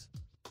this.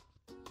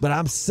 But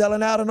I'm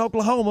selling out in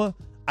Oklahoma.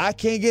 I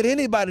can't get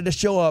anybody to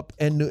show up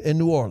in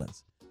New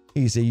Orleans.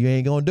 He said, you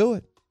ain't going to do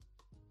it.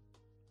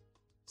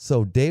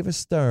 So David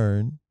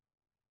Stern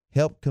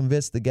helped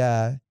convince the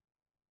guy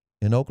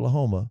in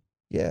Oklahoma,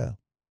 yeah,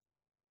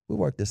 we'll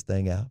work this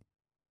thing out.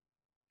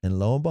 And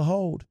lo and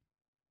behold,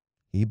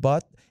 he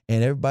bought,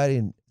 and everybody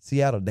in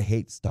Seattle, they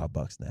hate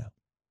Starbucks now.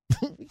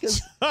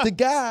 Because the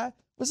guy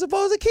was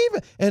supposed to keep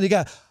it. And the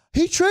guy,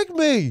 he tricked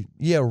me.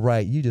 Yeah,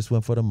 right. You just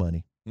went for the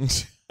money.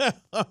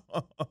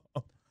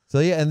 So,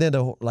 yeah, and then,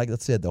 like I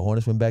said, the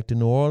Hornets went back to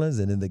New Orleans,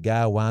 and then the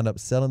guy wound up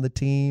selling the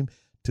team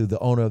to the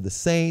owner of the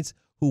Saints,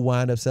 who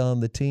wound up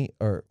selling the team,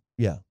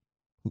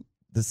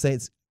 the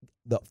Saints,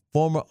 the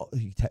former,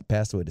 he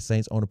passed away, the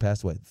Saints owner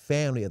passed away,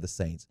 family of the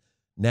Saints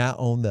now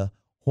own the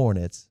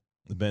Hornets.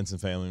 The Benson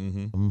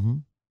family.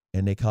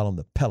 And they call them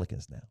the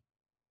Pelicans now.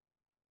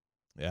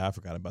 Yeah, I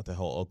forgot about the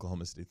whole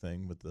Oklahoma City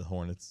thing with the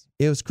Hornets.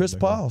 It was Chris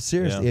Paul.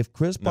 Seriously, if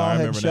Chris Paul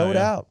had showed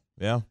out,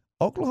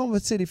 Oklahoma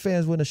City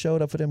fans wouldn't have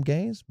showed up for them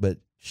games. But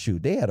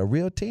shoot, they had a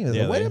real team.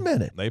 Yeah, wait a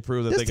minute, they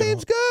proved that this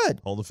team's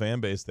good. Hold the fan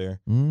base there.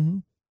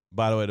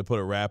 By the way, to put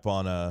a wrap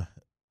on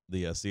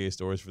the CA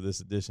stories for this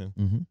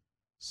edition.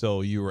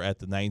 So you were at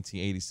the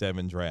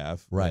 1987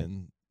 draft, right?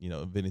 And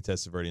Vinny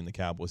Testaverde and the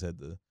Cowboys had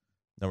the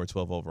number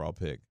 12 overall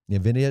pick. Yeah,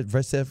 Vinny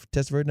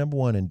Testaverde number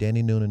 1 and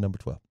Danny Noonan number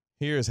 12.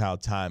 Here's how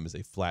time is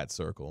a flat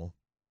circle.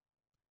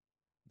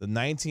 The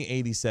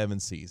 1987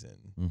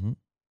 season,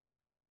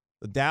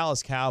 the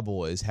Dallas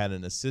Cowboys had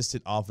an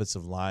assistant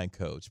offensive line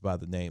coach by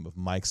the name of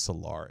Mike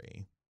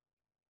Solari.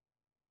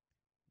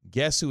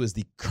 Guess who is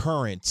the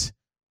current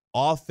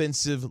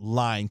offensive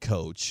line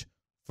coach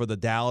for the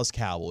Dallas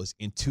Cowboys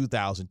in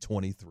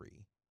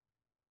 2023?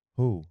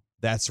 Who?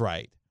 That's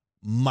right,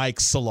 Mike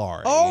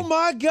Solari. Oh,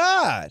 my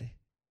God.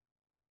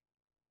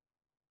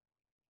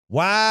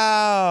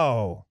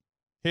 Wow.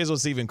 Here's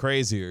what's even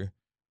crazier.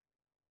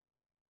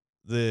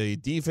 The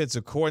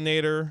defensive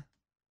coordinator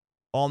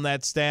on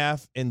that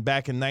staff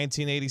back in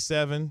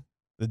 1987,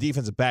 the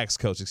defensive backs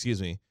coach,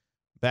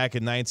 back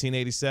in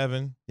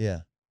 1987.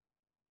 Yeah.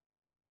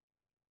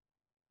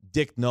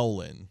 Dick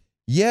Nolan.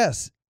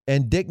 Yes,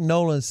 and Dick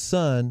Nolan's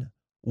son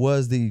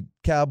was the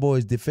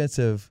Cowboys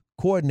defensive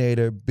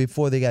coordinator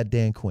before they got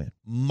Dan Quinn.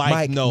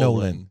 Mike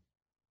Nolan.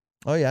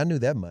 Oh, yeah, I knew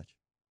that much.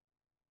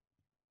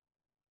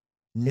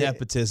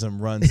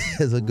 Nepotism runs.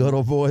 It's a good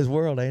old boy's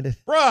world, ain't it?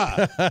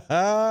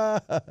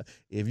 Bruh.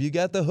 If you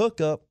got the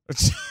hookup,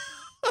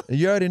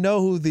 you already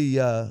know who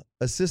the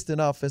assistant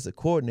offensive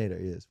coordinator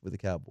is with the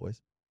Cowboys.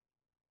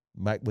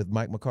 Mike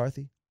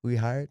McCarthy, who he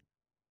hired.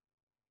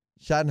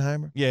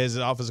 Schottenheimer. Yeah, his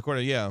offensive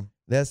coordinator, yeah.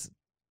 That's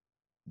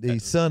the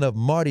son of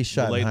Marty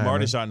Schottenheimer. Late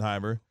Marty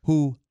Schottenheimer.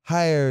 Who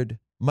hired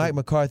Mike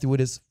McCarthy with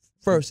his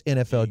first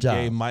NFL job.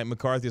 Gave Mike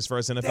McCarthy his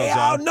first NFL they job.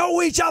 all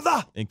know each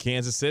other. In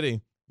Kansas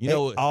City. They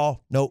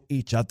all know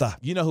each other.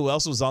 You know who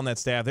else was on that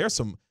staff?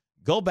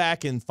 Go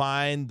back and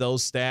find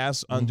those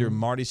staffs under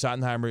Marty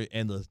Schottenheimer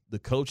and the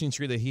coaching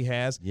tree that he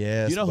has.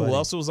 Yes, you know buddy. who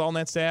else was on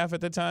that staff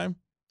at that time?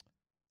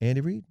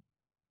 Andy Reid?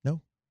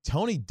 No.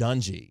 Tony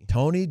Dungy.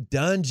 Tony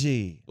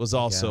Dungy Was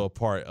also a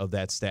part of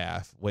that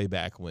staff way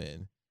back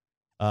when.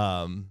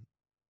 I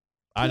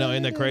know,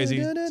 isn't that crazy?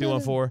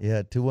 214?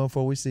 Yeah,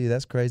 214, we see.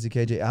 That's crazy,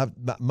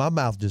 KJ. My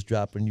mouth just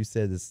dropped when you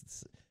said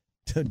this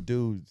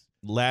dude's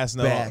Last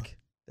note. back.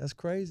 That's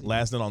crazy.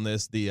 Last note on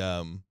this,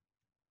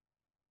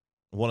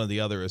 one of the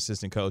other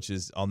assistant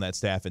coaches on that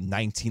staff in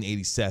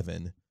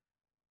 1987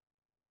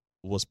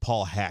 was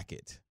Paul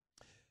Hackett.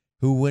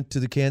 Who went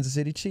to the Kansas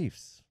City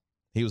Chiefs.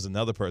 He was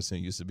another person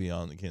who used to be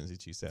on the Kansas City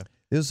Chiefs staff.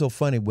 It was so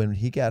funny. When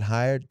he got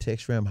hired,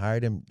 Tex Schramm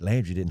hired him.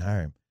 Landry didn't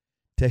hire him.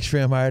 Tex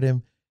Schramm hired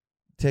him.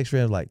 Tex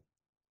Schramm was like,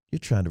 you're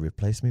trying to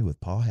replace me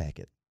with Paul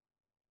Hackett.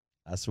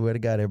 I swear to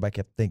God, everybody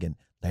kept thinking,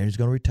 Landry's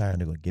going to retire and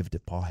they're going to give it to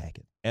Paul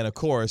Hackett. And, of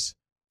course,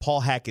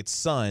 Paul Hackett's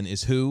son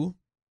is who?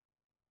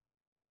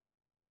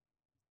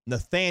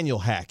 Nathaniel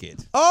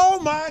Hackett. Oh,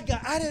 my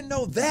God. I didn't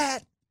know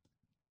that.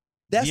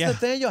 That's Yeah.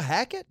 Nathaniel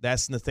Hackett?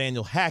 That's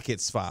Nathaniel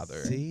Hackett's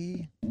father.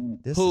 See?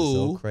 This is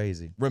so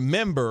crazy.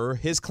 Remember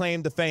his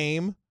claim to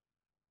fame.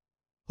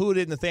 Who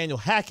did Nathaniel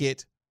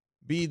Hackett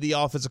be the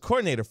offensive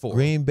coordinator for?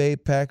 Green Bay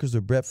Packers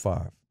with Brett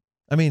Favre.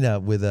 I mean,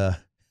 with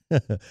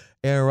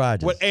Aaron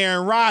Rodgers. With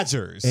Aaron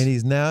Rodgers. And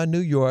he's now in New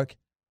York,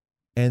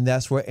 and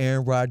that's where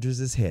Aaron Rodgers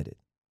is headed.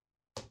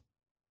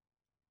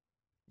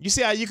 You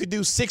see how you could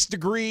do 6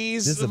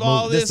 degrees This is of a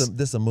all movie. this?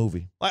 This is a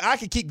movie. Like, I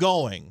could keep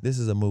going. This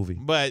is a movie.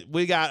 But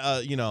we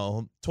got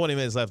 20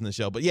 minutes left in the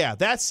show. But yeah,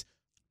 that's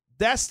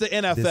the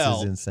NFL. This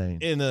is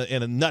insane. In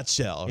a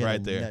nutshell,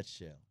 right there.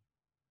 Nutshell.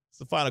 It's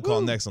the final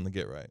call next on the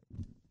Get Right.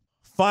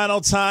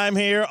 Final time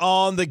here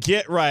on the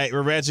Get Right.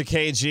 We're Reggie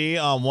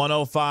KG on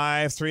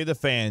 105.3 The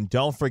Fan.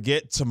 Don't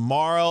forget,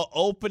 tomorrow,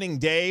 opening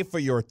day for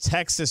your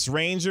Texas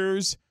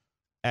Rangers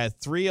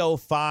at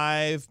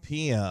 3:05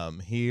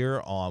 p.m.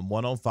 here on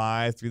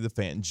 105.3 The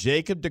Fan.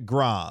 Jacob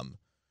deGrom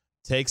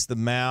takes the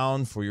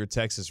mound for your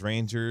Texas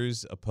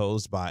Rangers,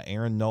 opposed by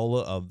Aaron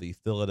Nola of the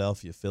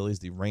Philadelphia Phillies,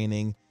 the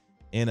reigning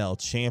NL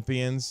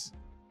champions.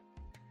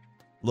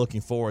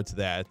 Looking forward to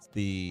that.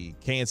 The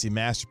KNC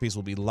Masterpiece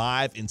will be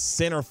live in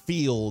center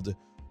field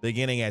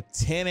beginning at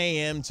 10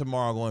 a.m.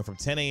 tomorrow, going from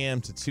 10 a.m.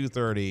 to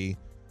 2:30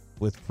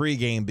 with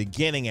pregame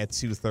beginning at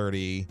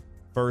 2:30.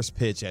 First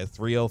pitch at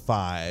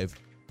 3:05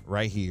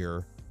 right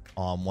here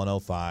on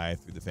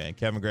 105 The Fan.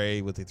 Kevin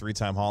Gray with the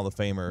 3-time Hall of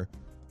Famer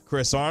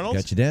Chris Arnold.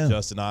 Got you down.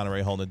 Justin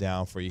Honore holding it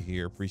down for you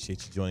here.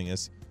 Appreciate you joining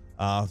us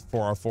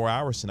for our 4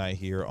 hours tonight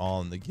here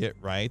on the Get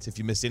Right. If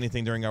you missed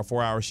anything during our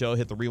 4-hour show,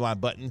 hit the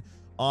rewind button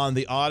on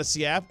the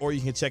Odyssey app, or you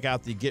can check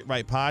out the Get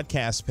Right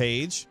podcast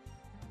page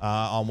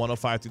on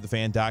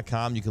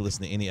 105throughthefan.com. You can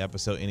listen to any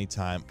episode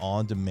anytime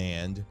on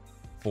demand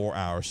for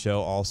our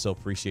show. Also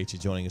appreciate you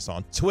joining us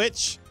on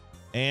Twitch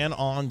and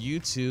on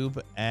YouTube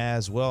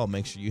as well.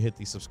 Make sure you hit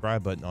the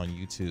subscribe button on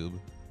YouTube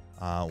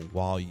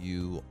while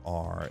you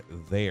are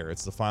there.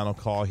 It's the final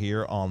call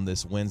here on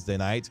this Wednesday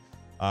night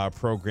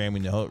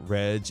programming note.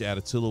 Reg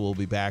Atatula will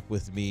be back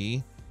with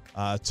me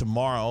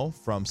tomorrow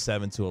from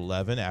 7 to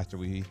 11 after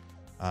we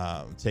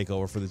take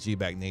over for the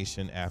G-Back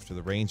Nation after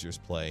the Rangers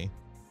play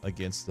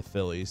against the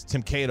Phillies.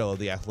 Tim Cato of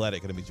The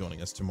Athletic going to be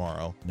joining us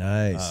tomorrow.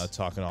 Nice.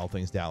 Talking all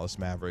things Dallas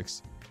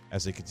Mavericks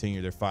as they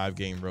continue their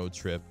 5-game road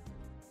trip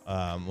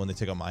when they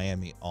take on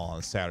Miami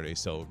on Saturday.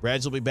 So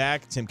Reg will be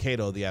back. Tim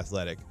Cato of The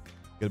Athletic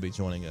going to be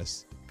joining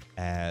us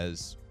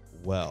as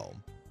well.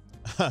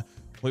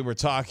 We were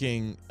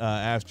talking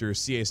after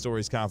CA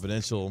Stories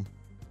Confidential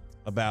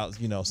about,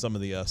 some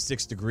of the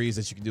 6 degrees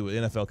that you can do with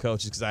NFL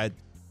coaches, because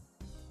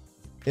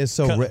It's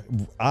so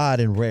odd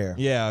and rare.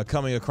 Yeah,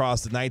 coming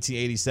across the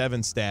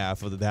 1987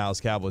 staff of the Dallas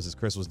Cowboys, as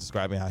Chris was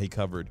describing how he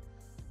covered,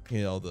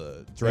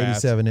 the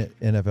draft. 87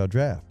 NFL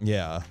draft.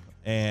 Yeah,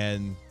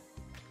 and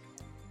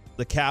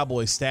the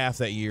Cowboys staff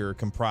that year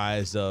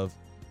comprised of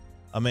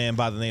a man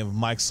by the name of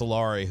Mike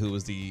Solari, who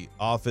was the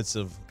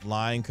offensive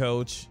line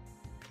coach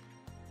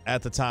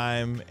at the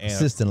time. And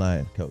assistant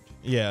line coach.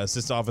 Yeah,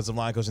 assistant offensive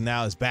line coach, and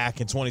now is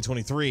back in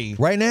 2023.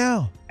 Right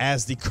now.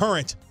 As the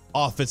current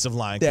offensive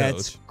line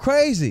That's coach.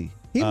 Crazy.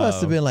 He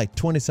must have been like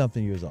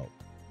 20-something years old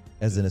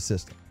as an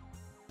assistant.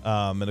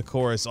 And, of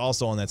course,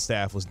 also on that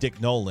staff was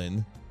Dick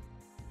Nolan,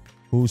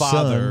 who's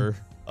father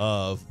son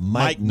of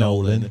Mike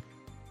Nolan,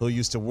 who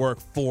used to work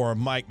for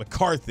Mike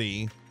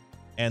McCarthy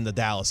and the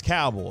Dallas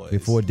Cowboys.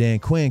 Before Dan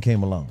Quinn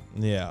came along.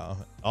 Yeah.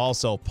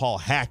 Also, Paul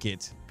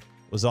Hackett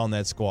was on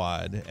that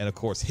squad. And, of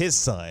course, his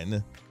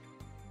son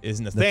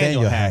is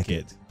Nathaniel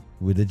Hackett.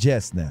 With the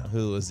Jets now.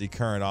 Who is the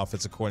current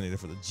offensive coordinator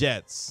for the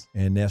Jets.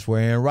 And that's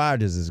where Aaron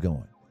Rodgers is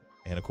going.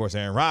 And, of course,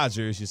 Aaron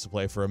Rodgers used to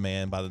play for a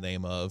man by the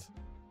name of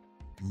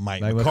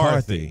Mike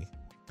McCarthy.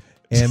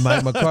 And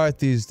Mike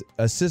McCarthy's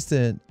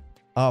assistant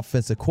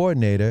offensive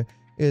coordinator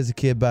is a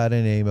kid by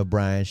the name of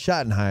Brian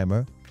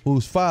Schottenheimer,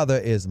 whose father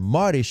is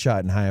Marty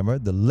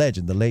Schottenheimer, the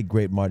legend, the late,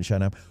 great Marty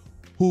Schottenheimer,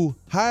 who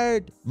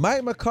hired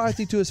Mike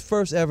McCarthy to his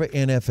first ever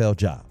NFL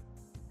job.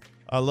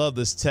 I love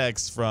this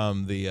text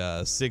from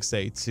the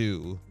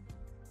 682.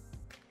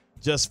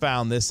 Just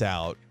found this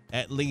out.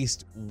 At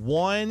least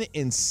 1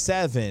 in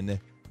 7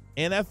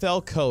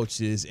 NFL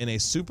coaches in a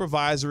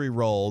supervisory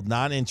role,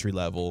 non-entry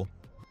level,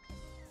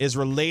 is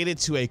related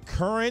to a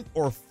current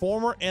or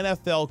former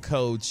NFL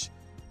coach,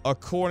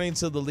 according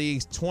to the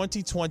league's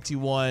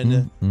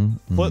 2021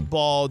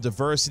 Football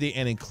Diversity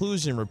and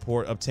Inclusion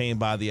Report obtained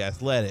by The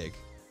Athletic.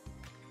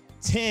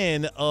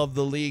 10 of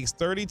the league's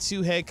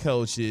 32 head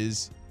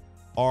coaches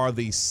are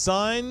the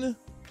son,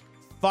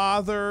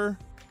 father,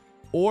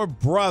 or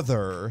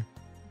brother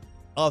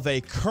of a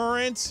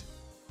current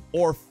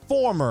or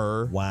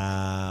former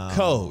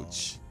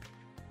coach.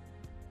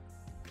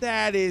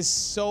 That is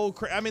so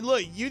crazy. I mean,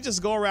 look, you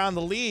just go around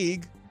the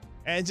league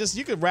and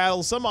you could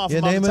rattle some off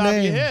from off the top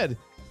of your head.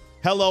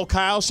 Hello,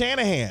 Kyle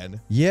Shanahan.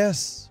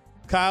 Yes.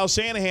 Kyle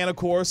Shanahan, of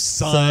course,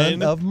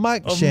 son of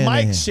Mike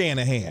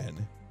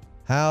Shanahan.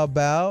 How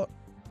about,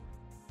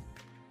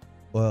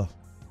 I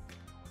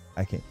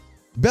can't.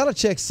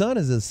 Belichick's son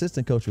is an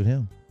assistant coach with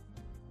him.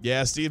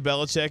 Yeah, Steve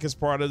Belichick is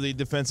part of the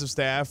defensive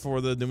staff for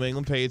the New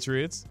England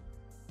Patriots.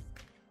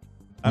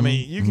 I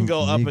mean, you can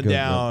go up and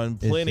down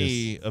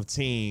plenty of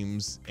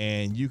teams,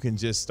 and you can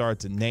just start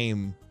to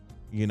name,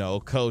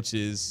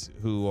 coaches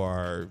who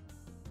are,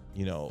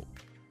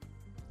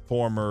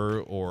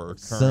 former or current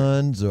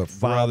sons or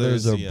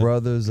fathers or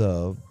brothers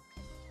of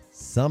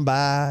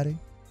somebody.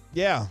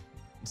 Yeah.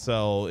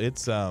 So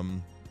it's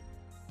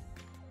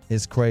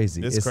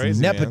crazy. It's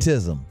crazy,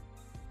 nepotism. Man.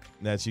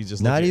 That you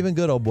just not even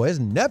good, old boy. It's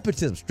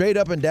nepotism, straight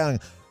up and down.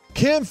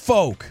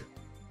 Kinfolk.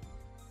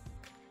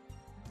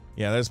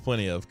 Yeah, there's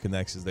plenty of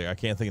connections there. I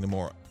can't think of the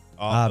more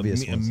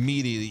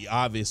immediately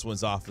obvious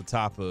ones off the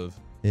top of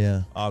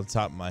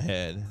my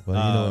head.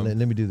 Well,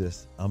 let me do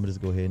this. I'm gonna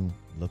just go ahead and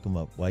look them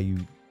up while you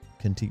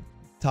continue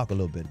talk a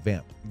little bit.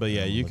 Vamp. But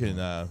yeah, you can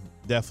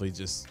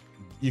definitely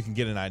you can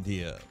get an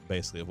idea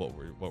basically of what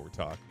we're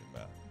talking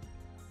about.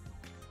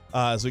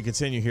 As we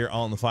continue here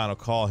on the final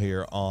call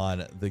here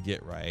on the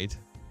Get Right.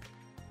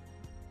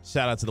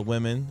 Shout out to the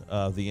women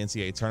of the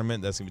NCAA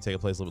tournament. That's going to be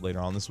taking place a little bit later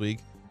on this week.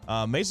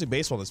 Major League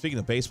Baseball. Speaking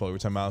of baseball, we were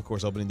talking about, of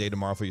course, opening day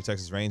tomorrow for your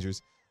Texas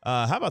Rangers.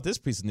 How about this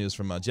piece of news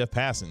from Jeff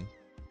Passan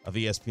of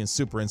ESPN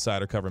Super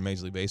Insider covering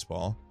Major League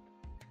Baseball?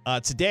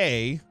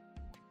 Today,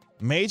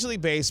 Major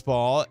League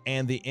Baseball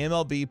and the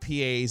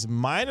MLBPA's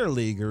minor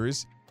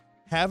leaguers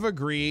have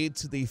agreed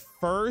to the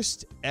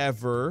first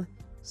ever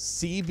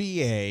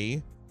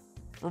CBA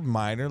for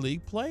minor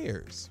league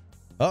players.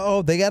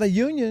 They got a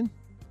union.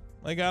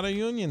 They got a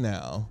union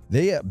now.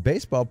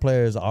 Baseball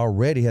players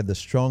already have the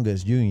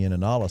strongest union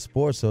in all of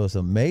sports, so it's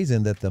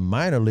amazing that the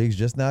minor leagues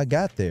just now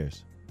got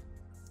theirs.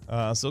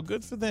 So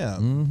good for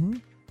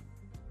them.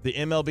 The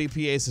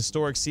MLBPA's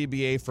historic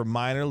CBA for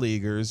minor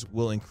leaguers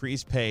will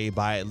increase pay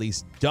by at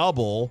least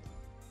double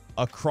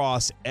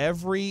across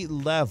every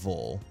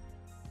level.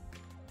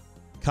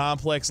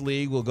 Complex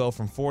League will go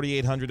from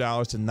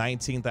 $4,800 to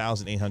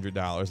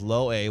 $19,800.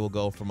 Low A will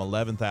go from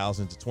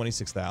 $11,000 to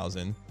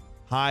 $26,000.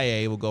 High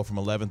A will go from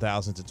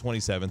 $11,000 to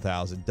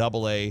 $27,000.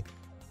 Double A,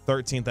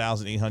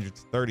 $13,800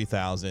 to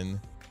 $30,000.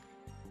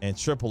 And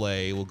Triple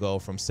A will go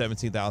from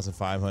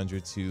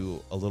 $17,500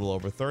 to a little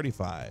over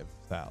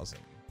 $35,000.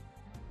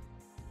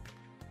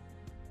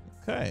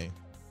 Okay.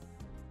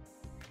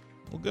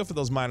 Well, good for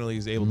those minor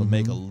leagues able to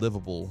make a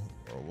livable,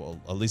 or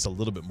at least a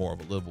little bit more of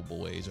a livable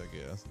wage, I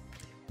guess.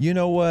 You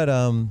know what?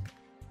 I'm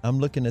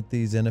looking at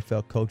these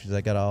NFL coaches.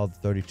 I got all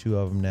 32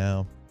 of them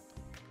now.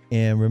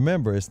 And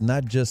remember, it's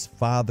not just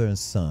father and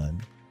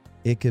son.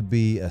 It could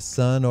be a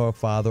son or a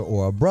father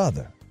or a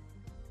brother.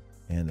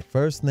 And the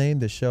first name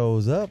that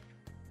shows up,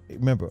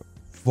 remember,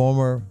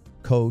 former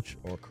coach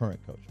or current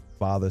coach,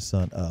 father,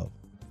 son,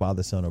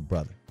 or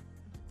brother.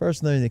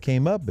 First name that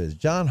came up is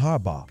John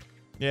Harbaugh.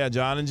 Yeah,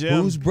 John and Jim.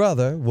 Whose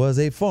brother was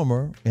a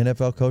former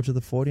NFL coach of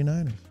the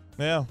 49ers.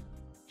 Yeah.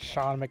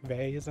 Sean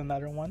McVay is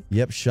another one.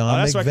 Yep, Sean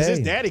That's McVay. right, because his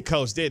daddy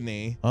coached, didn't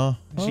he?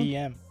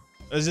 GM.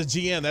 As a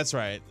GM, that's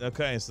right.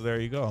 Okay, so there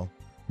you go.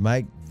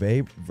 Mike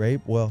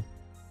Vape, well,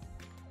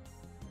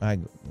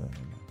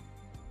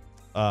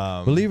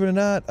 believe it or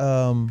not,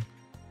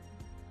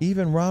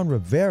 even Ron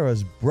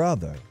Rivera's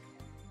brother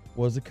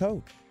was a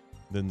coach.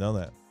 Didn't know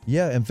that.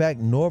 Yeah, in fact,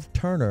 Norv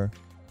Turner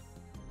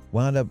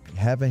wound up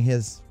having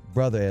his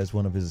brother as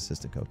one of his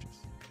assistant coaches,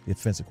 the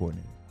offensive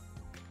coordinator.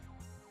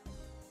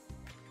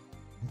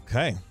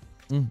 Okay.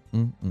 A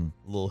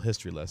little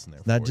history lesson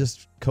there. Not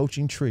just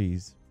coaching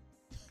trees,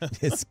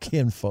 it's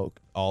kinfolk.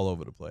 All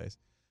over the place.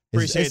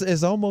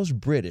 It's almost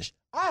British.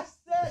 I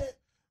said it.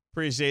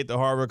 Appreciate the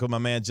hard work of my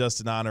man,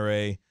 Justin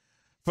Honore.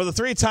 For the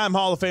 3-time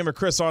Hall of Famer,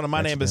 Chris Arnold,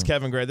 my name is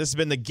Kevin Gray. This has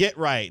been the Get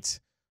Right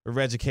with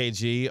Reggie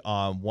KG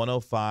on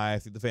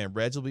 105 through the fan.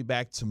 Reg will be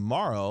back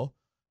tomorrow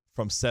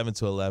from 7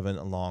 to 11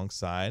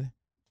 alongside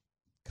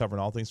covering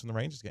all things from the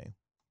Rangers game.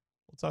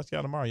 We'll talk to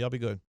y'all tomorrow. Y'all be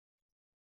good.